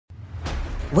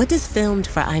What does filmed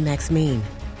for IMAX mean?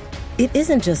 It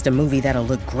isn't just a movie that'll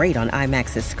look great on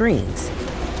IMAX's screens.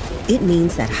 It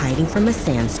means that hiding from a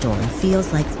sandstorm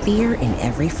feels like fear in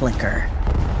every flicker.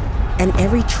 And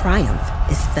every triumph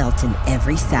is felt in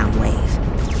every sound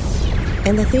wave.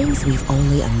 And the things we've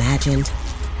only imagined,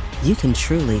 you can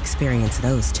truly experience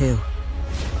those too.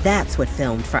 That's what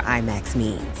filmed for IMAX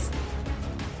means.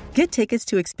 Get tickets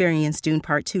to experience Dune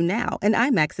Part 2 now and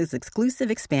IMAX's exclusive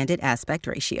expanded aspect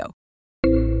ratio.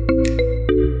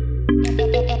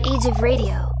 Age of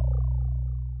Radio.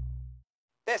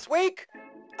 This week,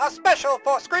 a special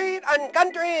for-screen and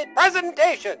country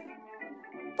presentation.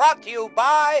 Brought to you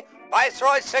by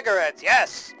Viceroy Cigarettes.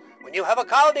 Yes, when you have a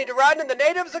colony to run and the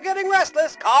natives are getting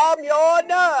restless, calm your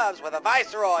nerves with a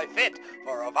Viceroy fit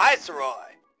for a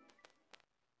Viceroy.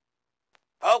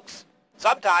 Folks,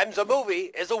 sometimes a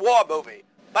movie is a war movie,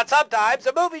 but sometimes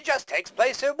a movie just takes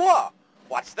place in war.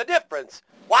 What's the difference?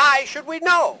 Why should we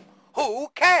know? Who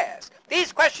cares?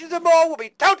 These questions and more will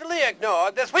be totally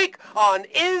ignored this week on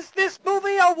Is This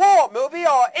Movie a War Movie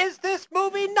or Is This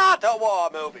Movie Not a War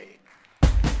Movie?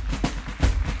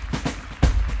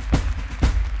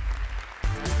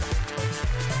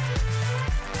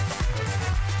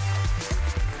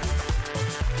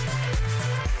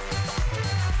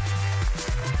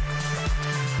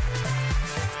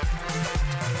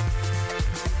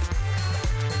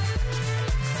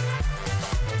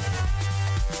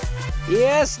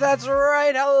 Yes, that's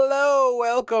right. Hello.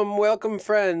 Welcome,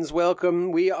 friends.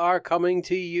 Welcome. We are coming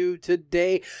to you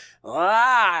today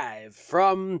live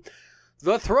from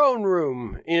the throne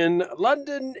room in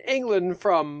London, England,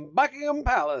 from Buckingham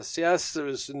Palace. Yes, it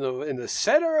was in the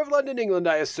center of London, England,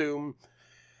 I assume.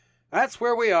 That's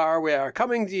where we are. We are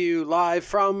coming to you live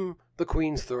from the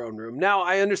Queen's throne room. Now,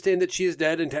 I understand that she is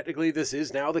dead, and technically this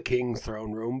is now the King's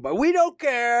throne room, but we don't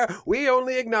care. We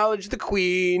only acknowledge the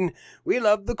Queen. We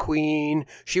love the Queen.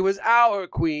 She was our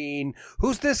Queen.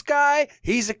 Who's this guy?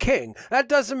 He's a king. That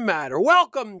doesn't matter.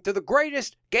 Welcome to the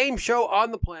greatest game show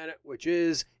on the planet, which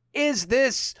is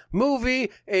this movie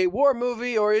a war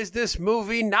movie, or is this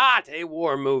movie not a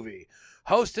war movie?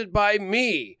 Hosted by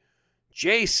me,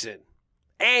 Jason.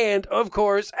 And, of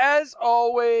course, as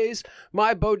always,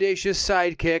 my bodacious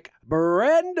sidekick,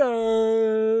 Brendan.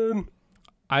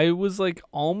 I was,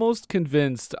 almost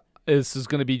convinced this is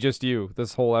going to be just you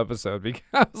this whole episode. Because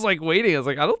I was, waiting. I was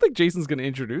I don't think Jason's going to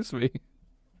introduce me.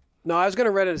 No, I was going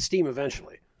to run out of steam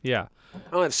eventually. Yeah.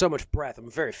 I don't have so much breath. I'm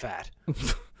very fat.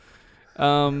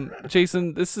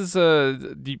 Jason, this is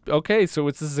okay, so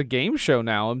this is a game show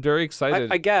now. I'm very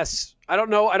excited. I guess. I don't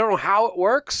know how it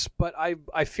works, but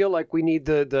I feel like we need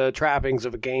the trappings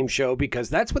of a game show because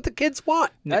that's what the kids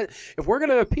want. If we're going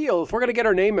to appeal, if we're going to get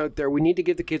our name out there, we need to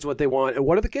give the kids what they want. And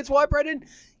what do the kids want, Brendan?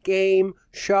 Game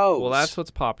shows. Well, that's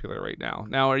what's popular right now.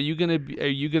 Now, are you gonna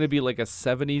be like a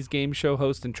 70s game show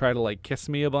host and try to kiss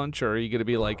me a bunch, or are you gonna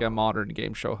be like a modern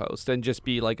game show host and just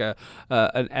be like an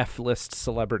F-list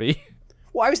celebrity?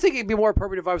 Well, I was thinking it'd be more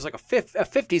appropriate if I was like a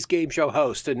 50s game show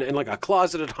host and like a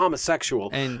closeted homosexual,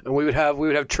 and we would have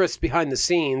trysts behind the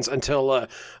scenes until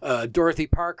Dorothy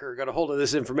Parker got a hold of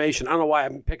this information. I don't know why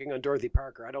I'm picking on Dorothy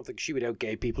Parker. I don't think she would out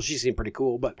gay people. She seemed pretty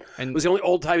cool, but it was the only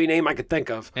old-timey name I could think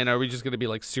of. And are we just going to be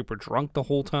super drunk the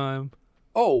whole time?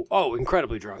 Oh,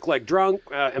 incredibly drunk.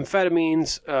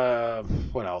 Amphetamines,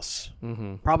 what else?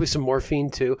 Mm-hmm. Probably some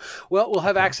morphine, too. Well, we'll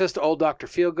have access to old Dr.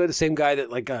 Feelgood, the same guy that,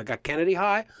 got Kennedy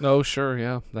high. Oh, sure,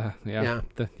 yeah.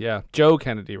 Joe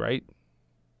Kennedy, right?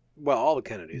 Well, all the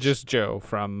Kennedys. Just Joe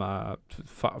from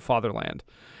Fatherland.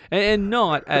 And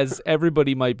not, as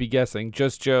everybody might be guessing,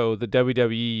 just Joe, the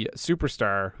WWE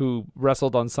superstar who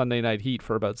wrestled on Sunday Night Heat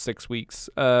for about 6 weeks.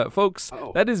 Folks,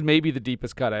 That is maybe the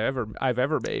deepest cut I've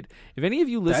ever made. If any of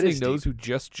you listening knows who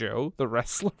Just Joe, the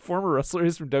former wrestler,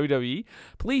 is from WWE,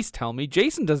 please tell me.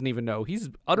 Jason doesn't even know. He's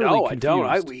utterly confused. No,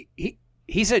 I don't.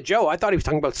 He said Joe. I thought he was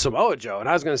talking about Samoa Joe, and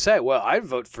I was going to say, well, I'd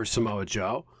vote for Samoa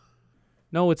Joe.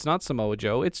 No, it's not Samoa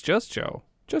Joe. It's just Joe.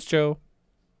 Just Joe.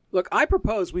 Look, I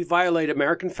propose we violate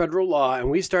American federal law and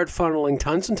we start funneling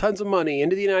tons and tons of money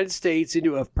into the United States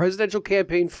into a presidential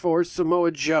campaign for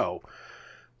Samoa Joe.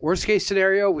 Worst case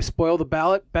scenario, we spoil the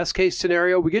ballot. Best case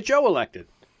scenario, we get Joe elected.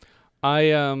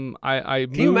 I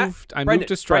moved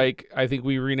to strike. I think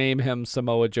we rename him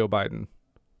Samoa Joe Biden.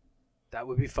 That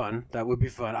would be fun.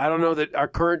 I don't know that our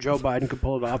current Joe Biden could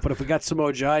pull it off, but if we got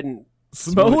Samoa Biden.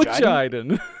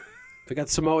 They got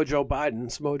Samoa Joe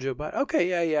Biden.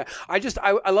 Okay, yeah.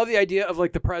 I love the idea of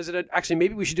the president. Actually,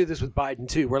 maybe we should do this with Biden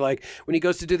too. Where when he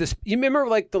goes to do this, you remember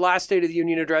the last State of the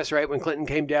Union address, right? When Clinton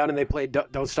came down and they played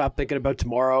 "Don't Stop Thinking About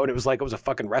Tomorrow," and it was a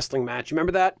fucking wrestling match. You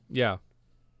remember that? Yeah.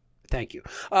 Thank you.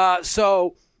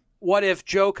 So what if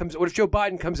Joe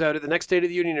Biden comes out at the next State of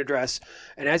the Union address,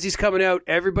 and as he's coming out,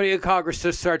 everybody in Congress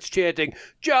just starts chanting,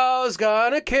 "Joe's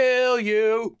gonna kill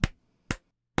you."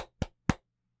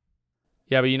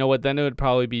 Yeah, but you know what? Then it would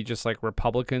probably be just like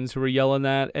Republicans who are yelling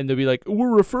that, and they'll be like,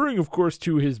 "We're referring, of course,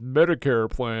 to his Medicare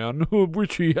plan,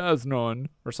 which he has none,"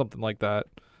 or something like that.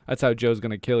 That's how Joe's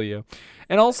going to kill you.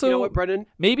 And also, you know what, Brendan?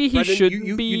 Maybe he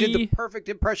shouldn't be. You did the perfect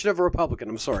impression of a Republican.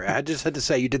 I'm sorry, I just had to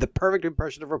say you did the perfect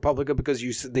impression of a Republican because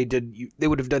they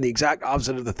would have done the exact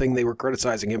opposite of the thing they were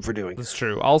criticizing him for doing. That's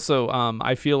true. Also,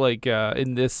 I feel like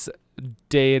in this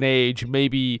day and age,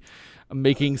 maybe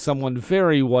making someone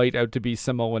very white out to be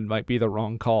Samoan might be the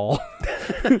wrong call.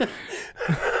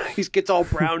 He gets all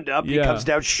browned up. Yeah. He comes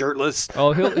down shirtless.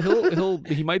 Oh,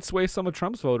 he might sway some of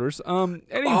Trump's voters. And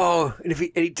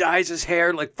he dyes his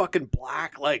hair like fucking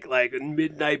black, like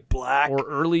midnight black, or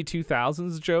early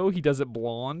 2000s Joe. He does it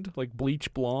blonde, like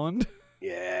bleach blonde.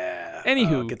 Yeah.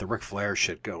 Anywho, get the Ric Flair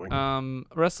shit going.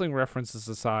 Wrestling references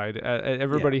aside,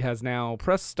 everybody has now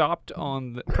pressed stop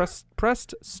on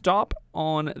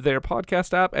their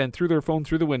podcast app and threw their phone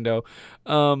through the window.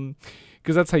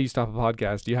 Because that's how you stop a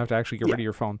podcast. You have to actually get rid of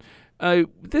your phone.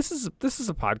 This is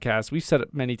a podcast. We've said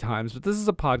it many times, but this is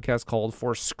a podcast called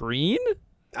For Screen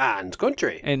and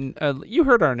Country. And you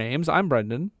heard our names. I'm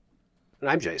Brendan. And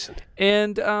I'm Jason.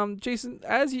 And Jason,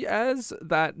 as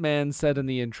that man said in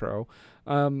the intro,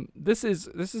 this is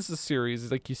a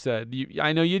series, like you said.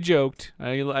 I know you joked.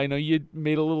 I know you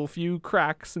made a little few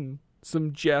cracks and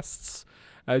some jests,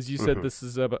 as you said. This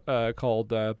is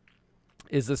called.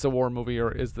 Is this a war movie or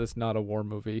is this not a war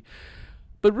movie?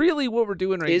 But really what we're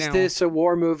doing right now... Is this a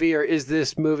war movie or is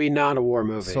this movie not a war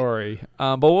movie? Sorry.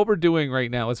 But what we're doing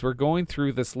right now is we're going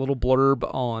through this little blurb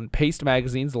on Paste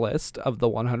Magazine's list of the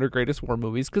 100 greatest war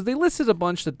movies, because they listed a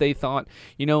bunch that they thought,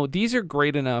 these are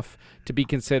great enough to be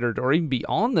considered or even be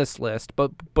on this list.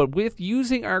 But with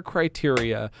using our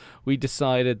criteria, we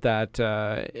decided that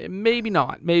maybe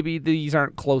not. Maybe these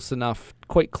aren't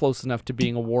quite close enough to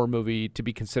being a war movie to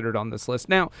be considered on this list.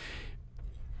 Now,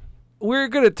 we're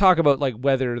going to talk about like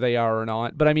whether they are or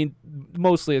not, but I mean,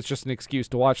 mostly it's just an excuse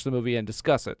to watch the movie and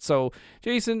discuss it. So,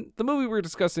 Jason, the movie we're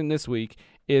discussing this week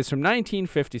is from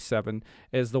 1957,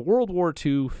 is the World War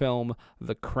II film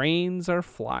The Cranes Are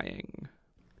Flying.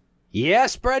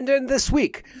 Yes, Brendan, this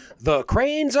week, The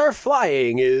Cranes Are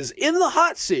Flying is in the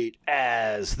hot seat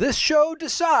as this show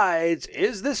decides,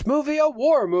 is this movie a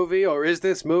war movie or is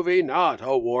this movie not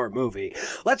a war movie?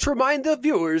 Let's remind the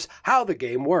viewers how the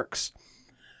game works.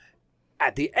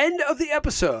 At the end of the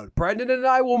episode, Brendan and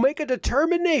I will make a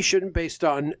determination based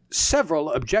on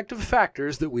several objective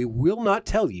factors that we will not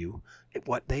tell you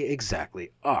what they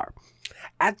exactly are.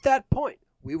 At that point,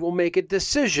 we will make a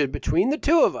decision between the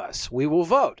two of us. We will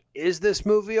vote. Is this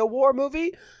movie a war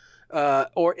movie?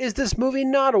 Or is this movie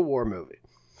not a war movie?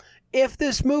 If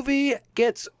this movie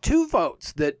gets 2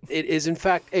 votes that it is in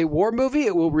fact a war movie,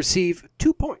 it will receive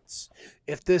 2 points.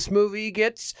 If this movie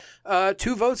gets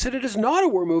 2 votes that it is not a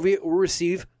war movie, it will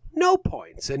receive no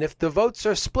points. And if the votes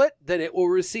are split, then it will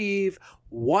receive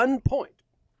 1 point.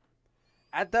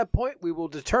 At that point, we will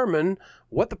determine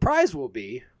what the prize will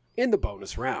be in the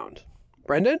bonus round.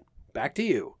 Brendan, back to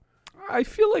you. I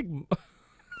feel like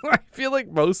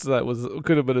most of that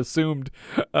could have been assumed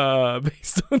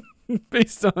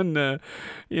based on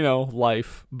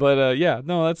life. But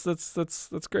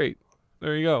that's great.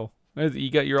 There you go.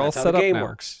 You're all set up now. That's how the game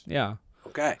works. Yeah.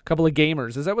 Okay. A couple of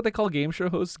gamers. Is that what they call game show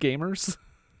hosts? Gamers?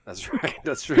 That's right.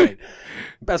 That's right.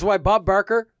 That's why Bob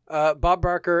Barker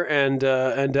and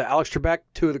Alex Trebek,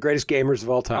 2 of the greatest gamers of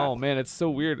all time. Oh man, it's so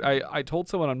weird. I told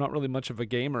someone I'm not really much of a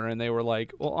gamer, and they were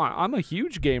like, "Well, I'm a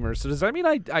huge gamer." So does that mean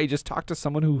I just talked to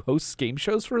someone who hosts game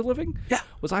shows for a living? Yeah.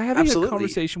 Was I having a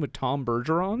conversation with Tom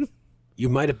Bergeron? You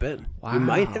might have been. Wow. You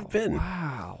might have been.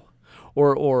 Wow.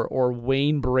 Or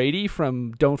Wayne Brady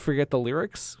from Don't Forget the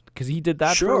Lyrics, because he did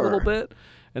that for a little bit.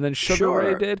 And then Sugar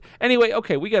Ray did. Anyway,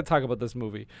 okay, we got to talk about this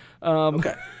movie.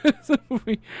 Okay.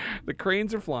 The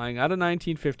Cranes Are Flying, out of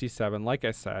 1957, like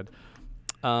I said.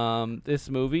 This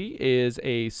movie is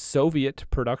a Soviet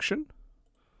production.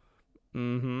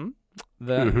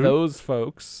 Those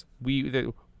folks,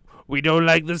 we don't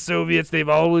like the Soviets. They've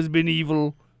always been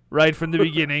evil right from the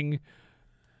beginning.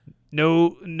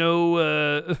 No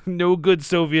good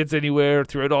Soviets anywhere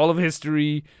throughout all of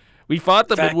history. We fought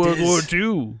them in World War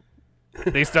II.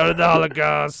 They started the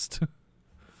Holocaust.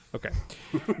 Okay.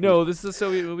 No, this is a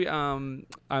Soviet movie. I'm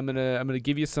gonna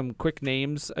give you some quick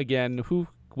names again. Who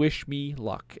wish me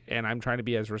luck, and I'm trying to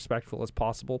be as respectful as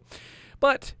possible.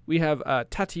 But we have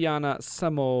Tatiana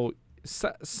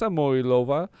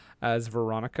Samoilova as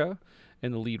Veronika,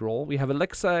 in the lead role. We have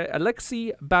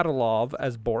Aleksey Batalov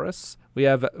as Boris. We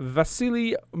have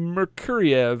Vasili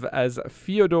Merkuryev as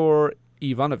Fyodor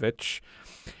Ivanovich.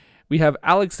 We have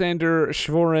Aleksandr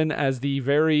Shvorin as the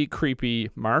very creepy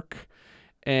Mark.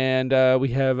 And we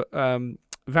have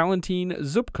Valentin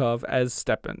Zubkov as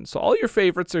Stepan. So all your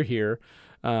favorites are here.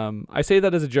 I say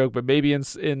that as a joke, but maybe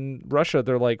in Russia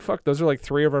they're like, fuck, those are like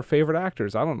 3 of our favorite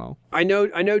actors. I don't know. I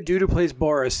know dude who plays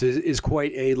Boris is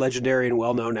quite a legendary and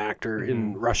well-known actor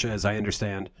in Russia, as I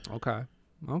understand. Okay.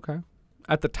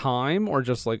 At the time, or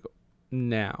just like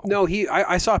now? No,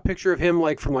 I saw a picture of him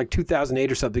like from like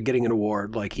 2008 or something getting an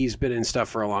award. Like he's been in stuff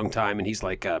for a long time, and he's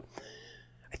like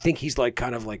I think he's like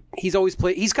kind of like he's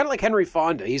kind of like Henry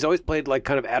Fonda. He's always played like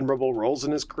kind of admirable roles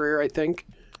in his career, I think.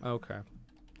 Okay.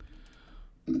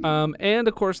 And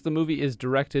of course the movie is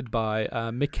directed by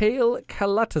Mikhail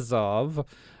Kalatozov.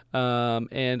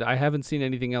 And I haven't seen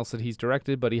anything else that he's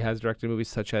directed, but he has directed movies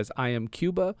such as I Am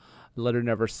Cuba, Letter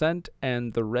Never Sent,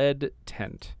 and The Red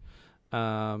Tent.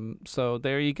 So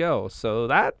there you go. So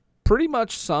that pretty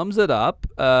much sums it up.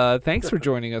 Thanks for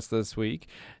joining us this week.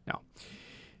 Now,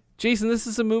 Jason, this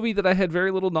is a movie that I had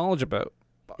very little knowledge about.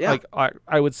 Yeah. Like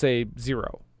I would say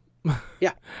 0.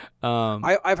 Yeah.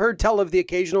 I've heard tell of the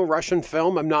occasional Russian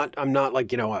film. I'm not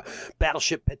like, a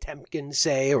Battleship Potemkin,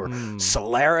 say, or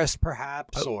Solaris,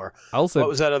 perhaps, or what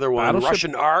was that other one?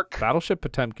 Russian Ark. Battleship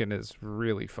Potemkin is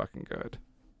really fucking good.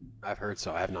 I've heard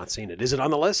so. I have not seen it. Is it on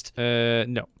the list?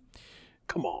 No.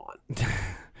 Come on.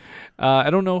 I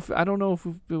don't know if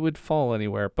it would fall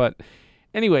anywhere, but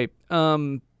anyway,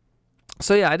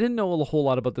 so yeah, I didn't know a whole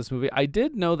lot about this movie. I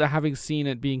did know that having seen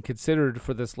it being considered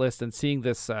for this list and seeing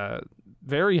this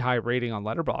very high rating on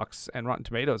Letterboxd and Rotten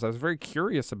Tomatoes, I was very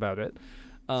curious about it.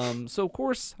 So of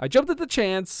course, I jumped at the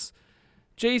chance.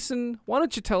 Jason, why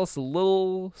don't you tell us a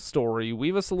little story,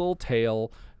 weave us a little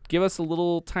tale, give us a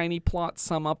little tiny plot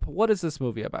sum up. What is this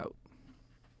movie about?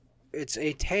 It's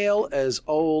a tale as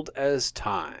old as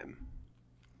time.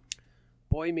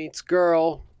 Boy meets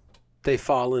girl. They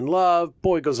fall in love.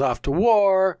 Boy goes off to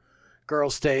war. Girl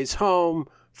stays home,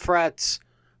 frets.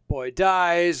 Boy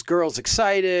dies. Girl's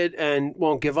excited and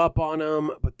won't give up on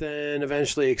him, but then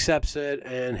eventually accepts it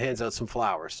and hands out some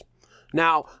flowers.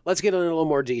 Now, let's get into a little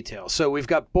more detail. So we've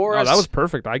got Boris. Oh, that was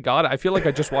perfect. I got it. I feel like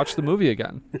I just watched the movie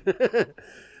again.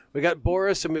 We got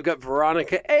Boris and we've got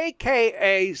Veronika,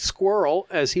 a.k.a. Squirrel,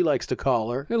 as he likes to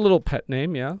call her. A little pet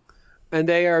name, yeah. And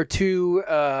they are two,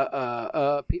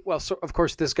 so of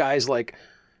course this guy's like,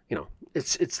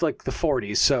 it's like the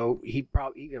 40s. So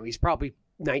he's probably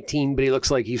 19, but he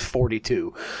looks like he's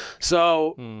 42.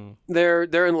 So they're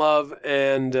in love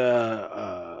and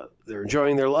they're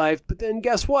enjoying their life. But then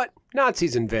guess what?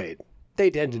 Nazis invade.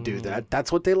 They tend to do that.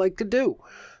 That's what they like to do.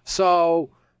 So,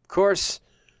 of course,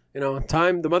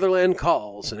 the motherland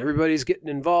calls and everybody's getting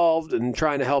involved and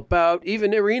trying to help out.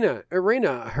 Even Irina,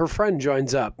 her friend,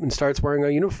 joins up and starts wearing a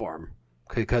uniform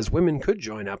because women could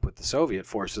join up with the Soviet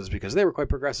forces because they were quite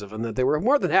progressive and that they were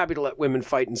more than happy to let women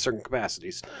fight in certain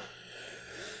capacities.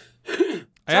 I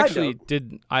actually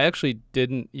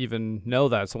didn't even know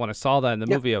that. So when I saw that in the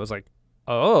movie, I was like,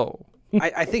 oh.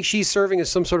 I think she's serving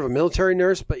as some sort of a military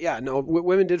nurse, but yeah, no,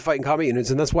 women did fight in combat units,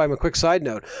 and that's why I'm a quick side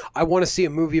note. I want to see a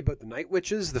movie about the Night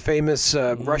Witches, the famous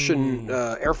Russian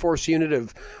Air Force unit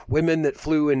of women that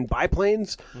flew in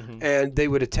biplanes, and they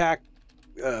would attack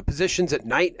positions at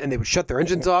night, and they would shut their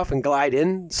engines off and glide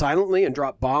in silently and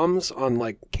drop bombs on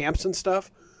like camps and stuff.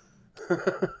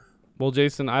 Well,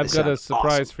 Jason, I've got a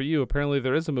surprise for you. Apparently,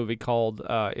 there is a movie called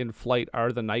 "In Flight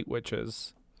Are the Night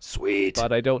Witches." Sweet.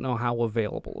 But I don't know how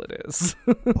available it is.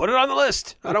 Put it on the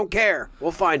list. I don't care.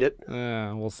 We'll find it.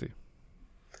 We'll see.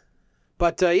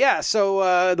 But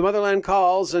so the motherland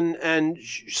calls, and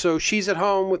so she's at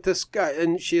home with this guy,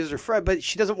 and she is her friend, but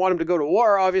she doesn't want him to go to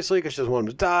war, obviously, because she doesn't want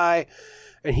him to die.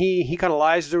 And he kind of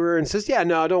lies to her and says, yeah,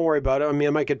 no, don't worry about it. I mean,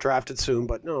 I might get drafted soon,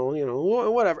 but no,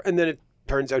 whatever. And then it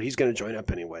turns out he's going to join up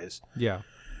anyways. Yeah.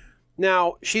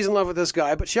 Now, she's in love with this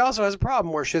guy, but she also has a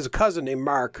problem where she has a cousin named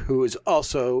Mark who has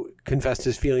also confessed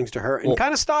his feelings to her and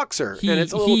kind of stalks her. And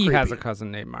it's a little creepy. He has a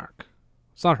cousin named Mark.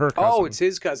 It's not her cousin. Oh, it's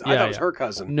his cousin. I thought it was her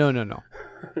cousin. No.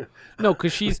 No,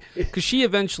 because she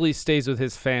eventually stays with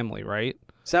his family, right?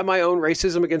 Is that my own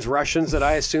racism against Russians that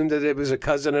I assumed that it was a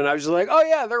cousin and I was just like, oh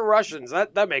yeah, they're Russians.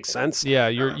 That makes sense. Yeah,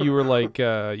 you were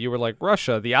like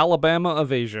Russia, the Alabama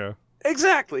of Asia.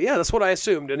 Exactly. Yeah, that's what I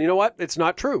assumed. And you know what? It's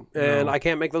not true. And I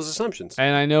can't make those assumptions.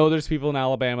 And I know there's people in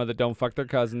Alabama that don't fuck their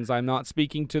cousins. I'm not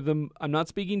speaking to them. I'm not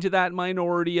speaking to that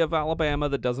minority of Alabama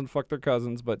that doesn't fuck their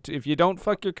cousins. But if you don't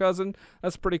fuck your cousin,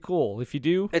 that's pretty cool. If you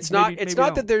do, it's not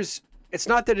that there's It's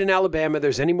not that in Alabama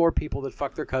there's any more people that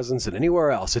fuck their cousins than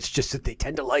anywhere else. It's just that they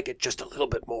tend to like it just a little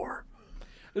bit more.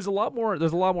 There's a lot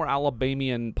more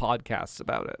Alabamian podcasts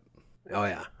about it. Oh,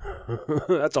 yeah.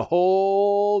 That's a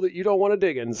hole that you don't want to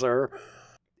dig in, sir.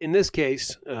 In this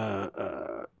case,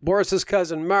 Boris's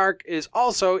cousin Mark is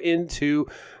also into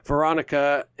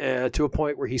Veronika to a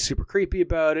point where he's super creepy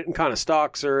about it and kind of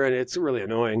stalks her, and it's really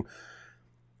annoying.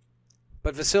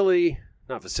 But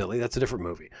not Vasili, that's a different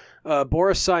movie.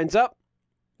 Boris signs up,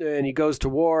 and he goes to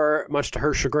war, much to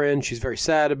her chagrin. She's very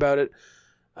sad about it.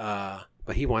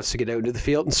 But he wants to get out into the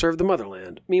field and serve the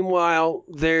motherland. Meanwhile,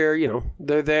 they're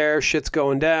there, shit's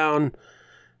going down,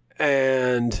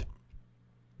 and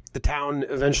the town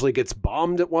eventually gets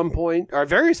bombed at one point, or at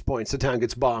various points the town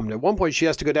gets bombed. At one point, she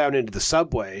has to go down into the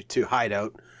subway to hide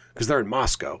out because they're in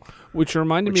Moscow. Which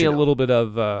reminded me a little bit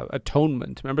of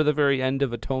Atonement. Remember the very end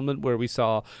of Atonement where we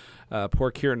saw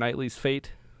poor Keira Knightley's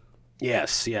fate?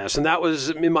 Yes. And that was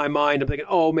in my mind. I'm thinking,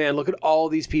 oh, man, look at all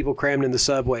these people crammed in the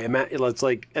subway. It's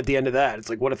like, at the end of that, it's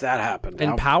like, what if that happened? And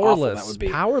How powerless. That would be.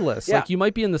 Powerless. Yeah. Like, you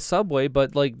might be in the subway,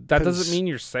 but, like, that doesn't mean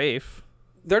you're safe.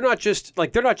 They're not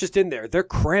just in there. They're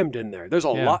crammed in there. There's a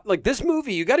lot. Like, this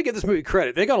movie, you got to give this movie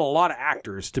credit. They got a lot of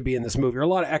actors to be in this movie, or a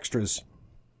lot of extras.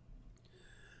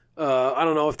 I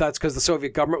don't know if that's because the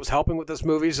Soviet government was helping with this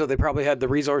movie, so they probably had the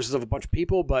resources of a bunch of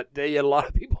people, but they had a lot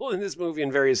of people in this movie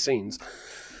in various scenes.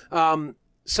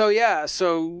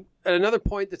 So at another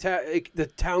point,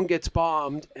 the town gets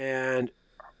bombed, and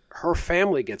her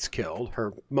family gets killed.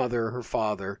 Her mother, her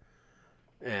father,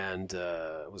 and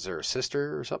was there a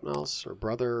sister or something else, or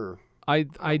brother? Or, I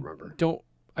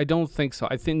don't think so.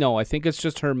 I think it's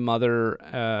just her mother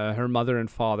and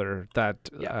father that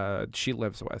she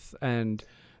lives with, and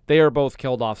they are both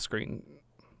killed off screen.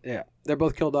 Yeah, they're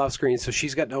both killed off screen, so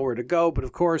she's got nowhere to go. But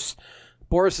of course,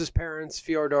 Boris's parents,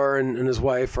 Fyodor and his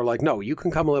wife, are like, no, you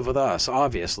can come live with us,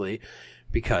 obviously,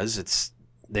 because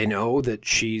they know that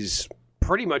she's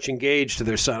pretty much engaged to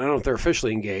their son. I don't know if they're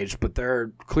officially engaged, but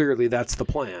clearly that's the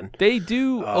plan. They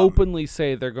do openly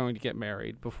say they're going to get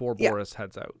married before Boris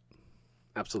heads out.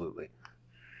 Absolutely.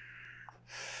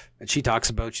 And she talks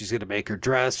about she's going to make her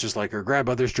dress just like her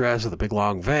grandmother's dress with a big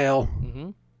long veil. Mm-hmm.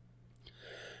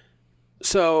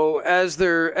 So as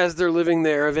they're living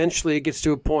there, eventually it gets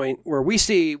to a point where we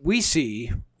see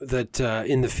that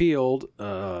in the field,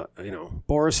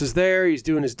 Boris is there. He's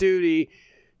doing his duty.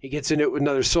 He gets into it with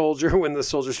another soldier when the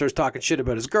soldier starts talking shit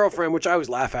about his girlfriend, which I always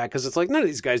laugh at because it's like, none of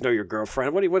these guys know your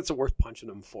girlfriend. What's it worth punching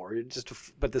them for?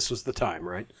 But this was the time,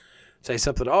 right? Say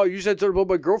something. Oh, you said something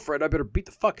about my girlfriend. I better beat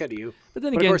the fuck out of you. But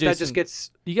then again, of course, Jason, that just gets.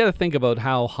 You got to think about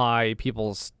how high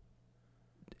people's.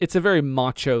 It's a very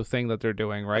macho thing that they're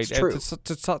doing, right? That's true.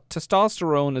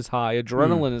 Testosterone is high,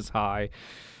 adrenaline is high.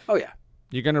 Oh yeah.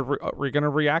 You're gonna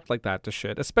react like that to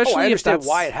shit, especially. I understand if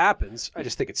why it happens. I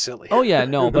just think it's silly. Oh yeah,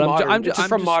 no, but I'm just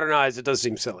from modern eyes, it does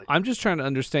seem silly. I'm just trying to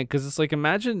understand because it's like,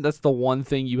 imagine that's the one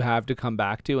thing you have to come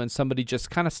back to, and somebody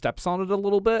just kind of steps on it a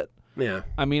little bit. Yeah,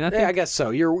 I mean, I guess so.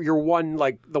 You're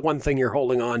the one thing you're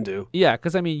holding on to. Yeah,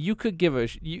 because I mean, you could give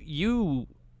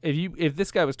if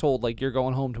this guy was told like you're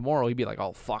going home tomorrow, he'd be like,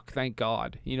 oh fuck, thank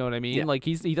God. You know what I mean? Yeah. Like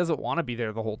he doesn't want to be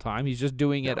there the whole time. He's just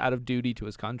doing it out of duty to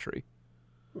his country.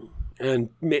 And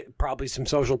probably some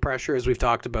social pressure, as we've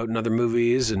talked about in other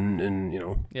movies, and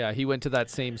Yeah, he went to that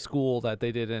same school that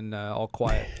they did in All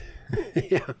Quiet.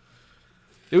 Yeah.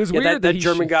 It was weird that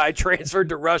German guy transferred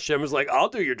to Russia and was like, I'll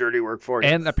do your dirty work for you.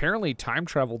 And apparently time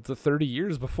traveled to 30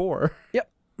 years before.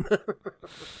 Yep.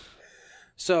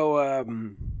 So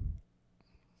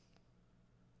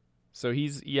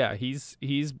he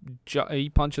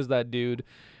punches that dude,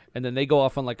 and then they go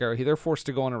off on they're forced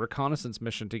to go on a reconnaissance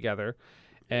mission together,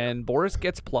 and Boris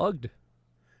gets plugged.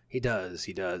 He does,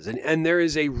 and there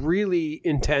is a really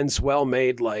intense,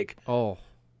 well-made life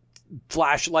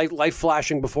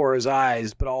flashing before his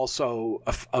eyes, but also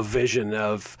a vision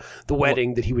of the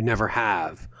wedding that he would never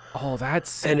have. Oh,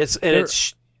 that's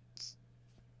it's.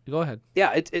 Go ahead.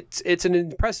 Yeah, it's an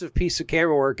impressive piece of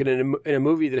camera work in a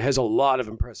movie that has a lot of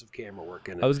impressive camera work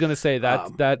in it. I was going to say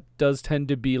that does tend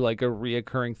to be like a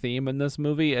reoccurring theme in this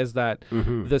movie, is that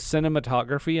the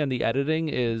cinematography and the editing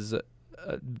is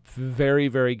very,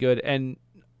 very good, and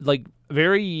like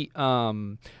very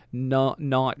not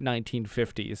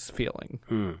 1950s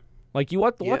feeling. Like you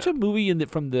watch a movie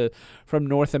from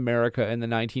North America in the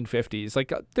 1950s.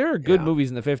 Like there are good movies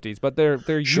in the 50s, but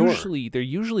they're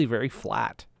usually very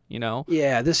flat. You know?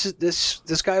 Yeah, this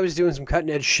guy was doing some cutting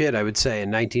edge shit, I would say, in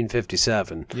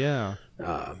 1957. Yeah,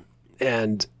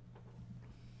 and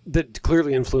that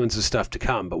clearly influences stuff to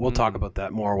come. But we'll talk about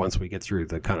that more once we get through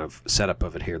the kind of setup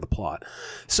of it here, the plot.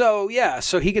 So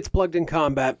he gets plugged in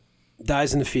combat.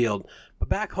 dies in the field. But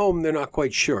back home, they're not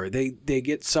quite sure. They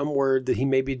get some word that he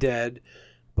may be dead,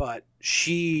 but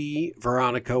she,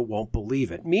 Veronika, won't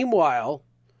believe it. Meanwhile,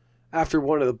 after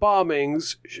one of the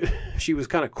bombings, she was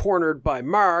kind of cornered by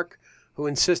Mark, who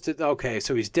insisted, okay,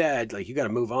 so he's dead, like, you got to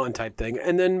move on type thing.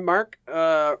 And then Mark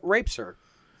rapes her.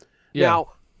 Yeah.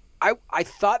 Now, I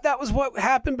thought that was what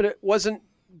happened, but it wasn't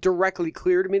directly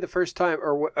clear to me the first time,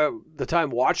 or the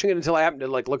time watching it, until I happened to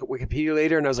like look at Wikipedia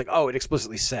later, and I was like, oh, it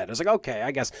explicitly said. I was like, okay,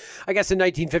 I guess in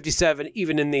 1957,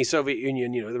 even in the Soviet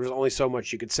Union, there was only so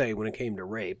much you could say when it came to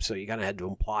rape, so you kind of had to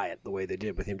imply it the way they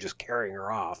did with him just carrying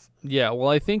her off. Yeah, well,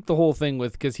 I think the whole thing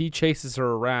because he chases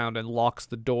her around and locks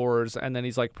the doors, and then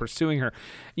he's like pursuing her.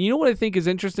 You know what I think is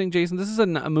interesting, Jason? This is a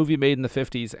movie made in the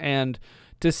 50s, and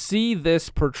to see this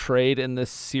portrayed in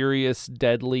this serious,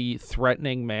 deadly,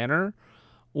 threatening manner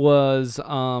was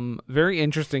very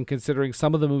interesting, considering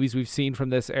some of the movies we've seen from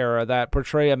this era that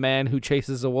portray a man who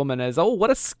chases a woman as, oh,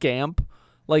 what a scamp.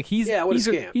 Like he's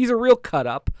a real cut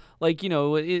up. Like, I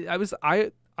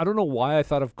don't know why I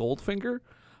thought of Goldfinger,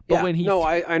 but when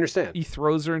I understand. He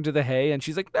throws her into the hay and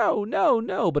she's like,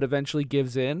 no, but eventually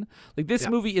gives in. Like this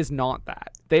movie is not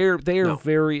that. They are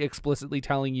very explicitly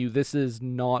telling you this is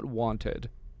not wanted.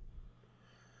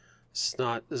 This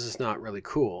is not really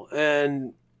cool.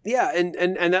 And yeah,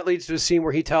 and that leads to a scene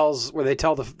where they tell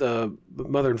the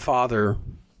mother and father,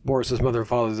 Boris's mother and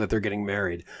father, that they're getting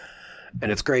married.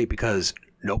 And it's great because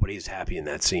nobody's happy in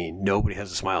that scene. Nobody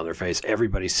has a smile on their face.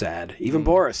 Everybody's sad. Even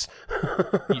Boris.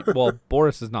 Well,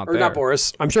 Boris is not there. Or not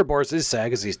Boris. I'm sure Boris is sad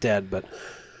because he's dead, but...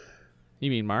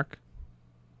 You mean Mark?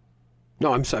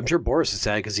 No, I'm sure Boris is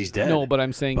sad because he's dead. No, but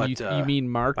I'm saying you mean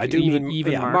Mark? I do even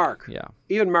Mark? Mark. Yeah.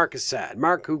 Even Mark is sad.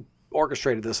 Mark, who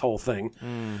orchestrated this whole thing.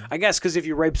 I guess because if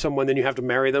you rape someone, then you have to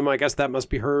marry them. I guess that must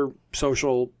be her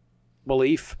social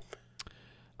belief.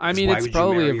 I mean, it's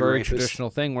probably a very traditional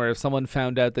thing where if someone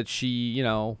found out that she,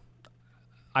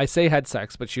 I say had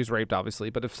sex, but she was raped, obviously.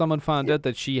 But if someone found out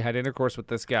that she had intercourse with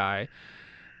this guy,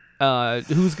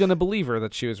 who's going to believe her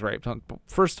that she was raped,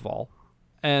 first of all?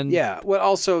 And yeah, well,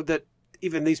 also that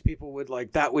even these people would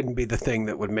that wouldn't be the thing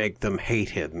that would make them hate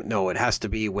him. No, it has to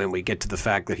be when we get to the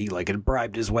fact that he had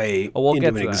bribed his way into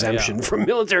an exemption from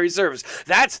military service.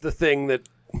 That's the thing that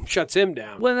shuts him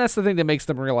down. Well, and that's the thing that makes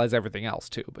them realize everything else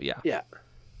too. But yeah. Yeah.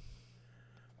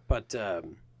 But so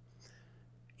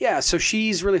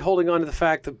she's really holding on to the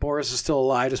fact that Boris is still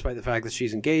alive, despite the fact that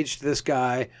she's engaged to this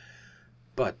guy.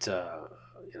 But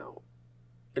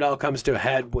it all comes to a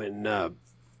head when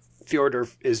Fyodor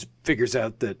figures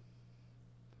out that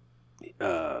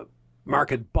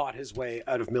Mark had bought his way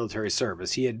out of military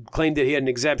service. He had claimed that he had an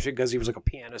exemption because he was like a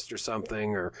pianist or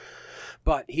something,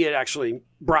 but he had actually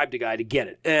bribed a guy to get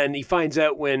it. And he finds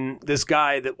out when this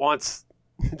guy that wants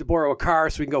to borrow a car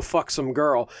so he can go fuck some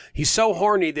girl, he's so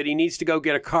horny that he needs to go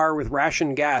get a car with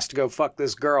ration gas to go fuck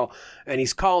this girl, and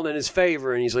he's calling in his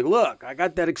favor, and he's like, look, I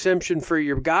got that exemption for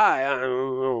your guy, I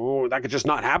don't know, that could just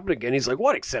not happen again. He's like,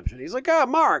 what exception? He's like,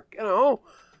 Mark,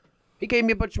 he gave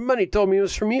me a bunch of money, told me it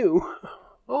was from you.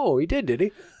 Oh, he did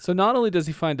he? So not only does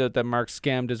he find out that Mark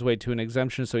scammed his way to an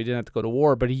exemption so he didn't have to go to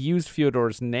war, but he used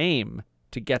Fyodor's name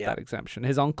to get that exemption,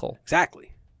 his uncle.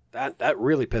 Exactly. That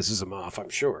really pisses him off, I'm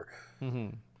sure.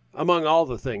 Mm-hmm. Among all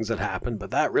the things that happened,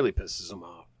 but that really pisses him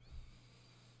off.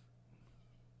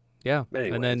 Yeah.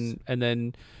 Anyways. And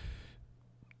then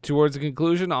towards the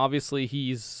conclusion, obviously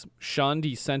he's shunned,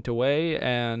 he's sent away,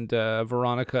 and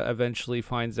Veronika eventually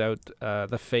finds out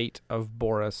the fate of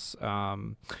Boris.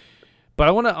 But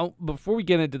I want to, before we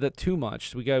get into that too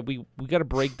much, we got to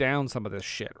break down some of this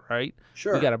shit, right?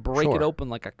 Sure. We got to break it open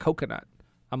like a coconut.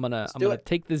 I'm gonna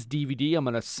take this DVD. I'm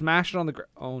gonna smash it on the ground.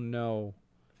 Oh no,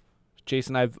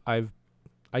 Jason, I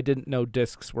didn't know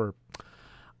discs were.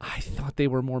 I thought they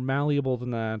were more malleable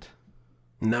than that.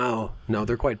 No,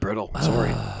 they're quite brittle.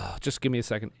 Sorry. Just give me a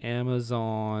second.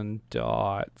 Amazon.ca.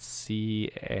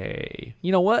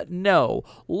 You know what? No,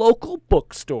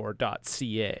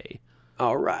 localbookstore.ca.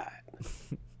 All right.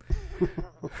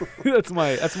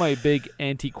 That's my big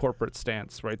anti-corporate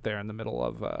stance right there in the middle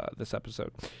of this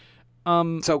episode.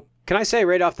 So can I say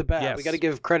right off the bat, yes. We got to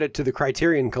give credit to the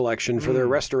Criterion Collection for their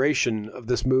restoration of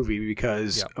this movie,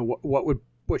 because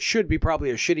what should be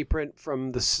probably a shitty print from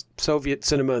the Soviet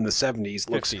cinema in the 70s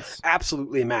looks 50s.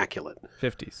 Absolutely immaculate.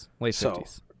 50s, late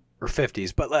 50s. Or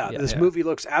 50s. But this movie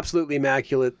looks absolutely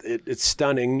immaculate. It's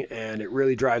stunning, and it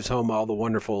really drives home all the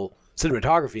wonderful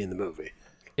cinematography in the movie.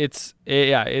 It's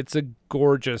a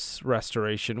gorgeous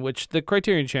restoration, which the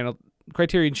Criterion channel,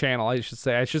 I should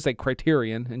say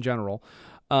Criterion in general,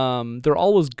 They're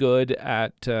always good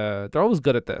at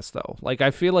this though. Like,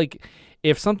 I feel like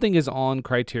if something is on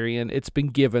Criterion, it's been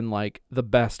given like the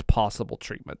best possible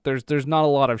treatment. There's not a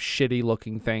lot of shitty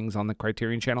looking things on the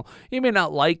Criterion channel. You may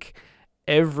not like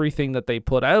everything that they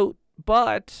put out,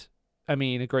 but I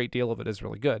mean, a great deal of it is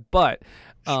really good. But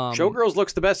Showgirls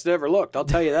looks the best it ever looked, I'll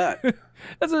tell you that.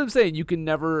 That's what I'm saying. You can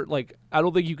never, like, I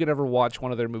don't think you can ever watch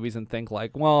one of their movies and think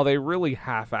like, well, they really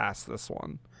half-assed this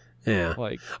one. Yeah.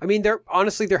 Like, I mean, there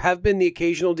have been the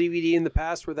occasional DVD in the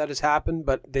past where that has happened,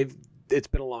 but it's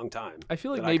been a long time. I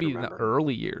feel like maybe in the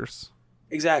early years.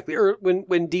 Exactly. Or when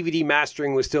DVD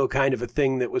mastering was still kind of a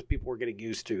thing that people were getting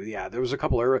used to. Yeah, there was a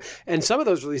couple early, and some of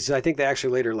those releases I think they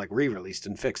actually later like re-released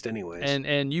and fixed anyways.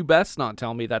 And you best not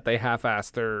tell me that they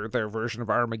half-assed their version of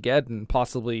Armageddon,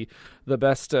 possibly the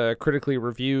best critically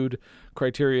reviewed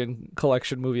Criterion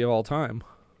Collection movie of all time.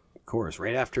 Of course,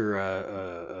 right after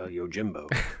Yojimbo.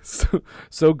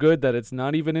 so good that it's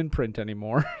not even in print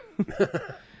anymore.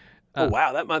 Oh,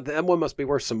 wow, that one must be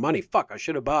worth some money. Fuck, I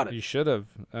should have bought it. You should have.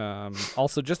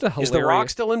 Also, just a hilarious... Is The Rock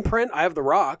still in print? I have The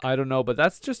Rock. I don't know, but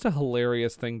that's just a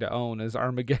hilarious thing to own, is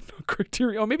Armageddon on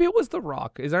Criterion. Oh, maybe it was The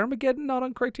Rock. Is Armageddon not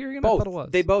on Criterion? Both. I thought it was.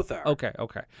 They both are. Okay.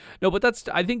 No, but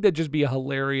I think that'd just be a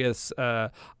hilarious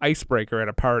icebreaker at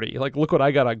a party. Like, look what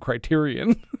I got on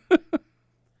Criterion.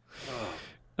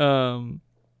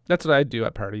 That's what I do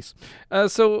at parties.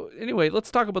 So anyway, let's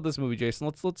talk about this movie, Jason.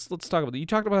 Let's talk about it. You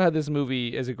talked about how this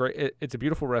movie is it's a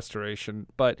beautiful restoration,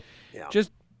 but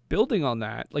just building on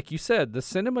that, like you said, the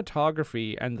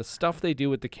cinematography and the stuff they do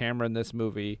with the camera in this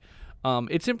movie,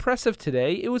 it's impressive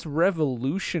today. It was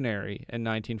revolutionary in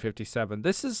 1957.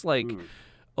 This is like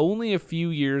only a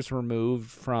few years removed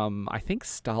from, I think,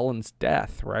 Stalin's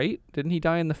death, right? Didn't he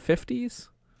die in the 50s?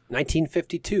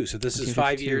 1952, so this is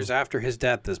 5 years after his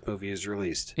death. This movie is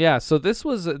released. Yeah, so this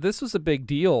was a big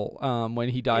deal when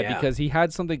he died, because he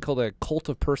had something called a cult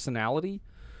of personality.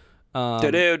 Well,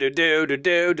 that's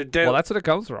what it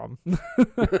comes from.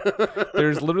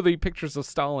 There's literally pictures of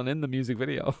Stalin in the music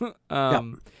video.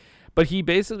 But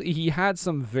he had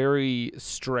some very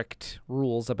strict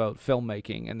rules about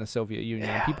filmmaking in the Soviet Union.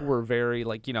 Yeah. People were very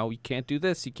like, you can't do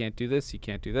this, you can't do this, you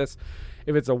can't do this.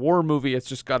 If it's a war movie, it's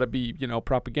just got to be,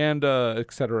 propaganda,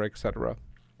 et cetera, et cetera.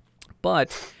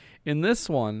 But in this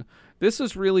one, this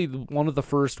is really one of the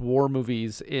first war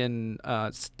movies in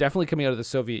definitely coming out of the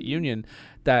Soviet Union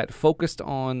that focused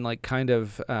on like kind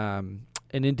of an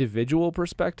individual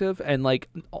perspective and like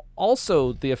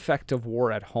also the effect of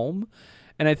war at home.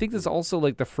 And I think this is also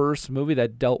like the first movie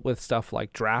that dealt with stuff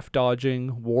like draft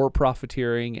dodging, war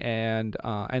profiteering, and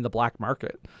the black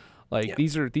market. Like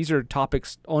these are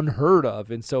topics unheard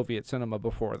of in Soviet cinema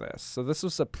before this. So this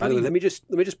was a pretty... By the way,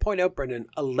 let me just point out, Brendan,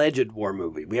 alleged war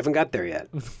movie. We haven't got there yet.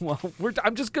 Well,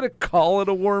 I'm just gonna call it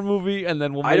a war movie, and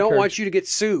then we'll. I don't want you to get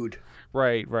sued.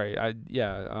 Right.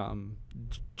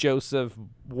 Joseph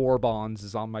War Bonds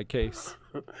is on my case.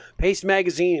 Paste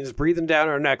Magazine is breathing down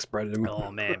our necks, Brendan.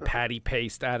 Oh man, Patty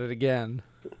Paste at it again.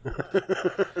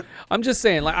 I'm just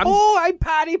saying, like, I'm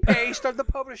Patty Paste. I'm the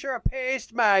publisher of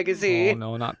Paste Magazine.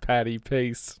 Oh no, not Patty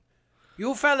Paste.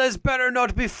 You fellas better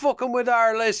not be fucking with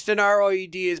our list and our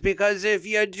ideas, because if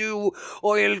you do,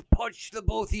 I'll punch the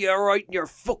both of you right in your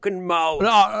fucking mouth.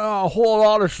 No, hold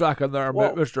on a second there,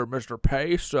 Mr.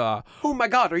 Paste. Oh my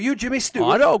God, are you Jimmy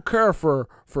Stewart? I don't care for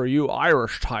you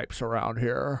Irish types around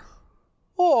here.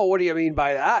 Oh, what do you mean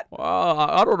by that? Well,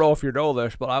 I don't know if you know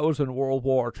this, but I was in World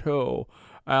War II,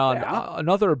 and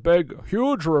another big,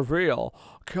 huge reveal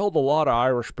killed a lot of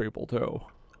Irish people too.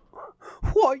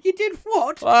 What? You did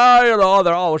what?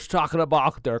 They're always talking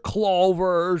about their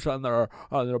clovers and their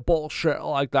bullshit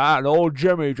like that. And old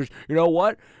Jimmy just, you know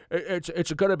what?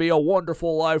 It's going to be a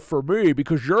wonderful life for me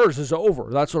because yours is over.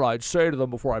 That's what I'd say to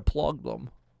them before I plugged them.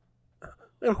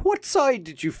 And what side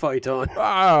did you fight on?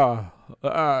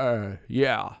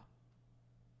 Yeah.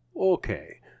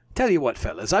 Okay. Tell you what,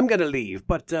 fellas, I'm going to leave,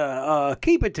 but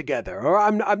keep it together, or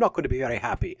I'm not going to be very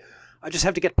happy. I just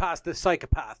have to get past this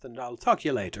psychopath, and I'll talk to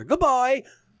you later. Goodbye.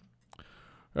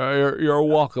 You're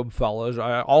welcome, fellas.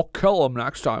 I'll kill him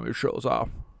next time he shows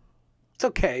up. It's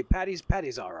okay. Patty's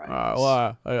all right.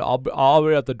 Well, I'll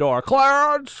be at the door.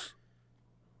 Clarence.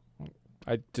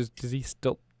 Does he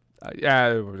still?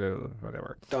 Yeah,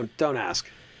 whatever. Don't ask.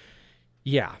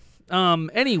 Yeah.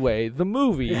 Anyway, the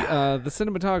movie, the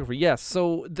cinematography, yes.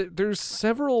 So there's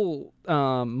several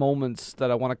moments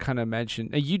that I want to kind of mention.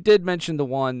 You did mention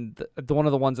one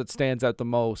of the ones that stands out the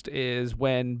most is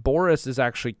when Boris is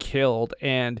actually killed,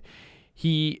 and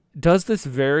he does this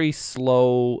very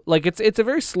slow, like it's a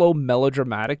very slow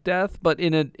melodramatic death, but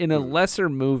in a lesser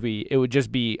movie, it would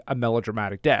just be a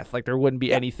melodramatic death. Like there wouldn't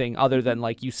be anything other than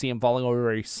like you see him falling over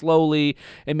very slowly,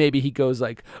 and maybe he goes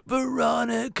like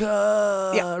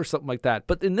Veronika or something like that.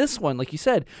 But in this one, like you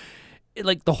said,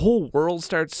 like the whole world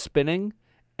starts spinning,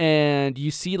 and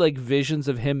you see like visions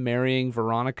of him marrying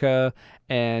Veronika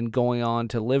and going on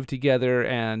to live together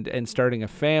and starting a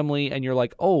family, and you're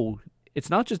like, oh. It's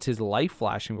not just his life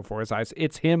flashing before his eyes.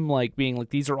 It's him like being like,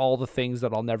 these are all the things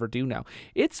that I'll never do now.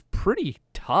 It's pretty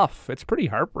tough. It's pretty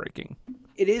heartbreaking.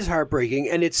 It is heartbreaking,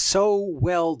 and it's so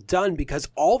well done because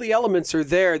all the elements are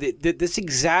there. That this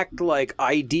exact like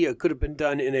idea could have been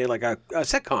done in a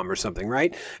sitcom or something,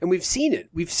 right? And we've seen it.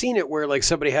 We've seen it where like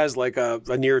somebody has like a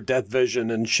near-death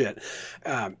vision and shit.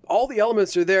 All the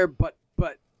elements are there, but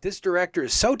this director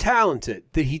is so talented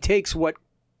that he takes what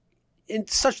in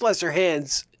such lesser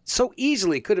hands so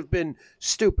easily could have been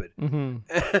stupid,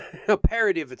 a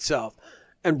parody of itself,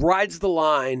 and rides the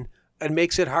line and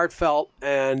makes it heartfelt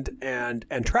and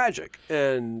tragic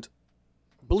and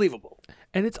believable.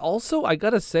 And it's also, I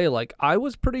gotta say, like, I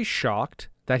was pretty shocked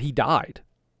that he died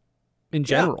in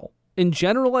general. Yeah. In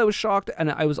general, I was shocked, and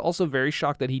I was also very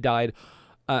shocked that he died.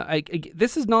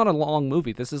 This is not a long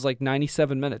movie. This is like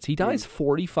 97 minutes. He dies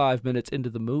 45 minutes into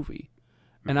the movie.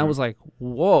 And I was like,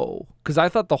 whoa. Because I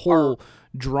thought the whole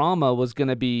drama was going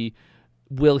to be,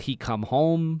 will he come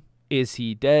home? Is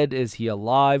he dead? Is he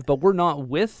alive? But we're not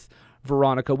with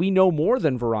Veronika. We know more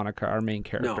than Veronika, our main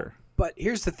character. No, but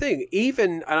here's the thing.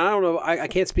 Even, and I don't know, I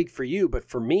can't speak for you, but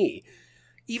for me,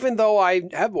 even though I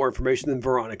have more information than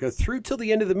Veronika, through till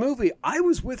the end of the movie, I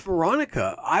was with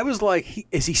Veronika. I was like,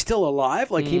 is he still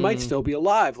alive? Like, he might still be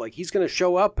alive. Like, he's going to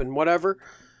show up and whatever.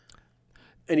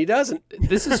 And he doesn't.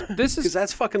 This is because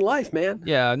that's fucking life, man.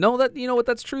 Yeah, no, that you know what,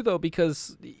 that's true though,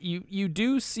 because you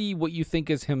do see what you think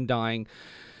is him dying,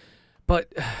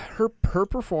 but her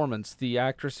performance, the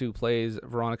actress who plays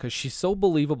Veronika, she's so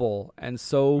believable and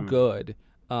so good.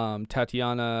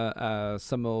 Tatiana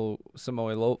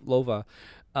Samoilova,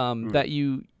 that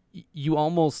you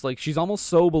almost like, she's almost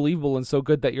so believable and so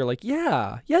good that you're like,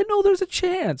 yeah, no, there's a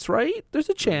chance, right? There's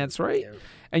a chance, right? Yeah.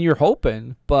 And you're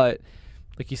hoping, but.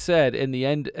 Like you said, at the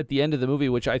end of the movie,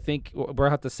 which I think we'll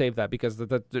have to save that because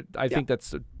I think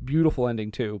that's a beautiful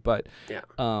ending too. But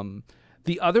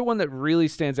the other one that really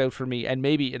stands out for me, and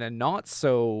maybe in a not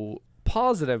so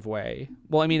positive way,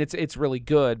 well, I mean it's really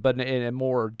good, but in a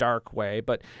more dark way.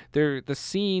 But the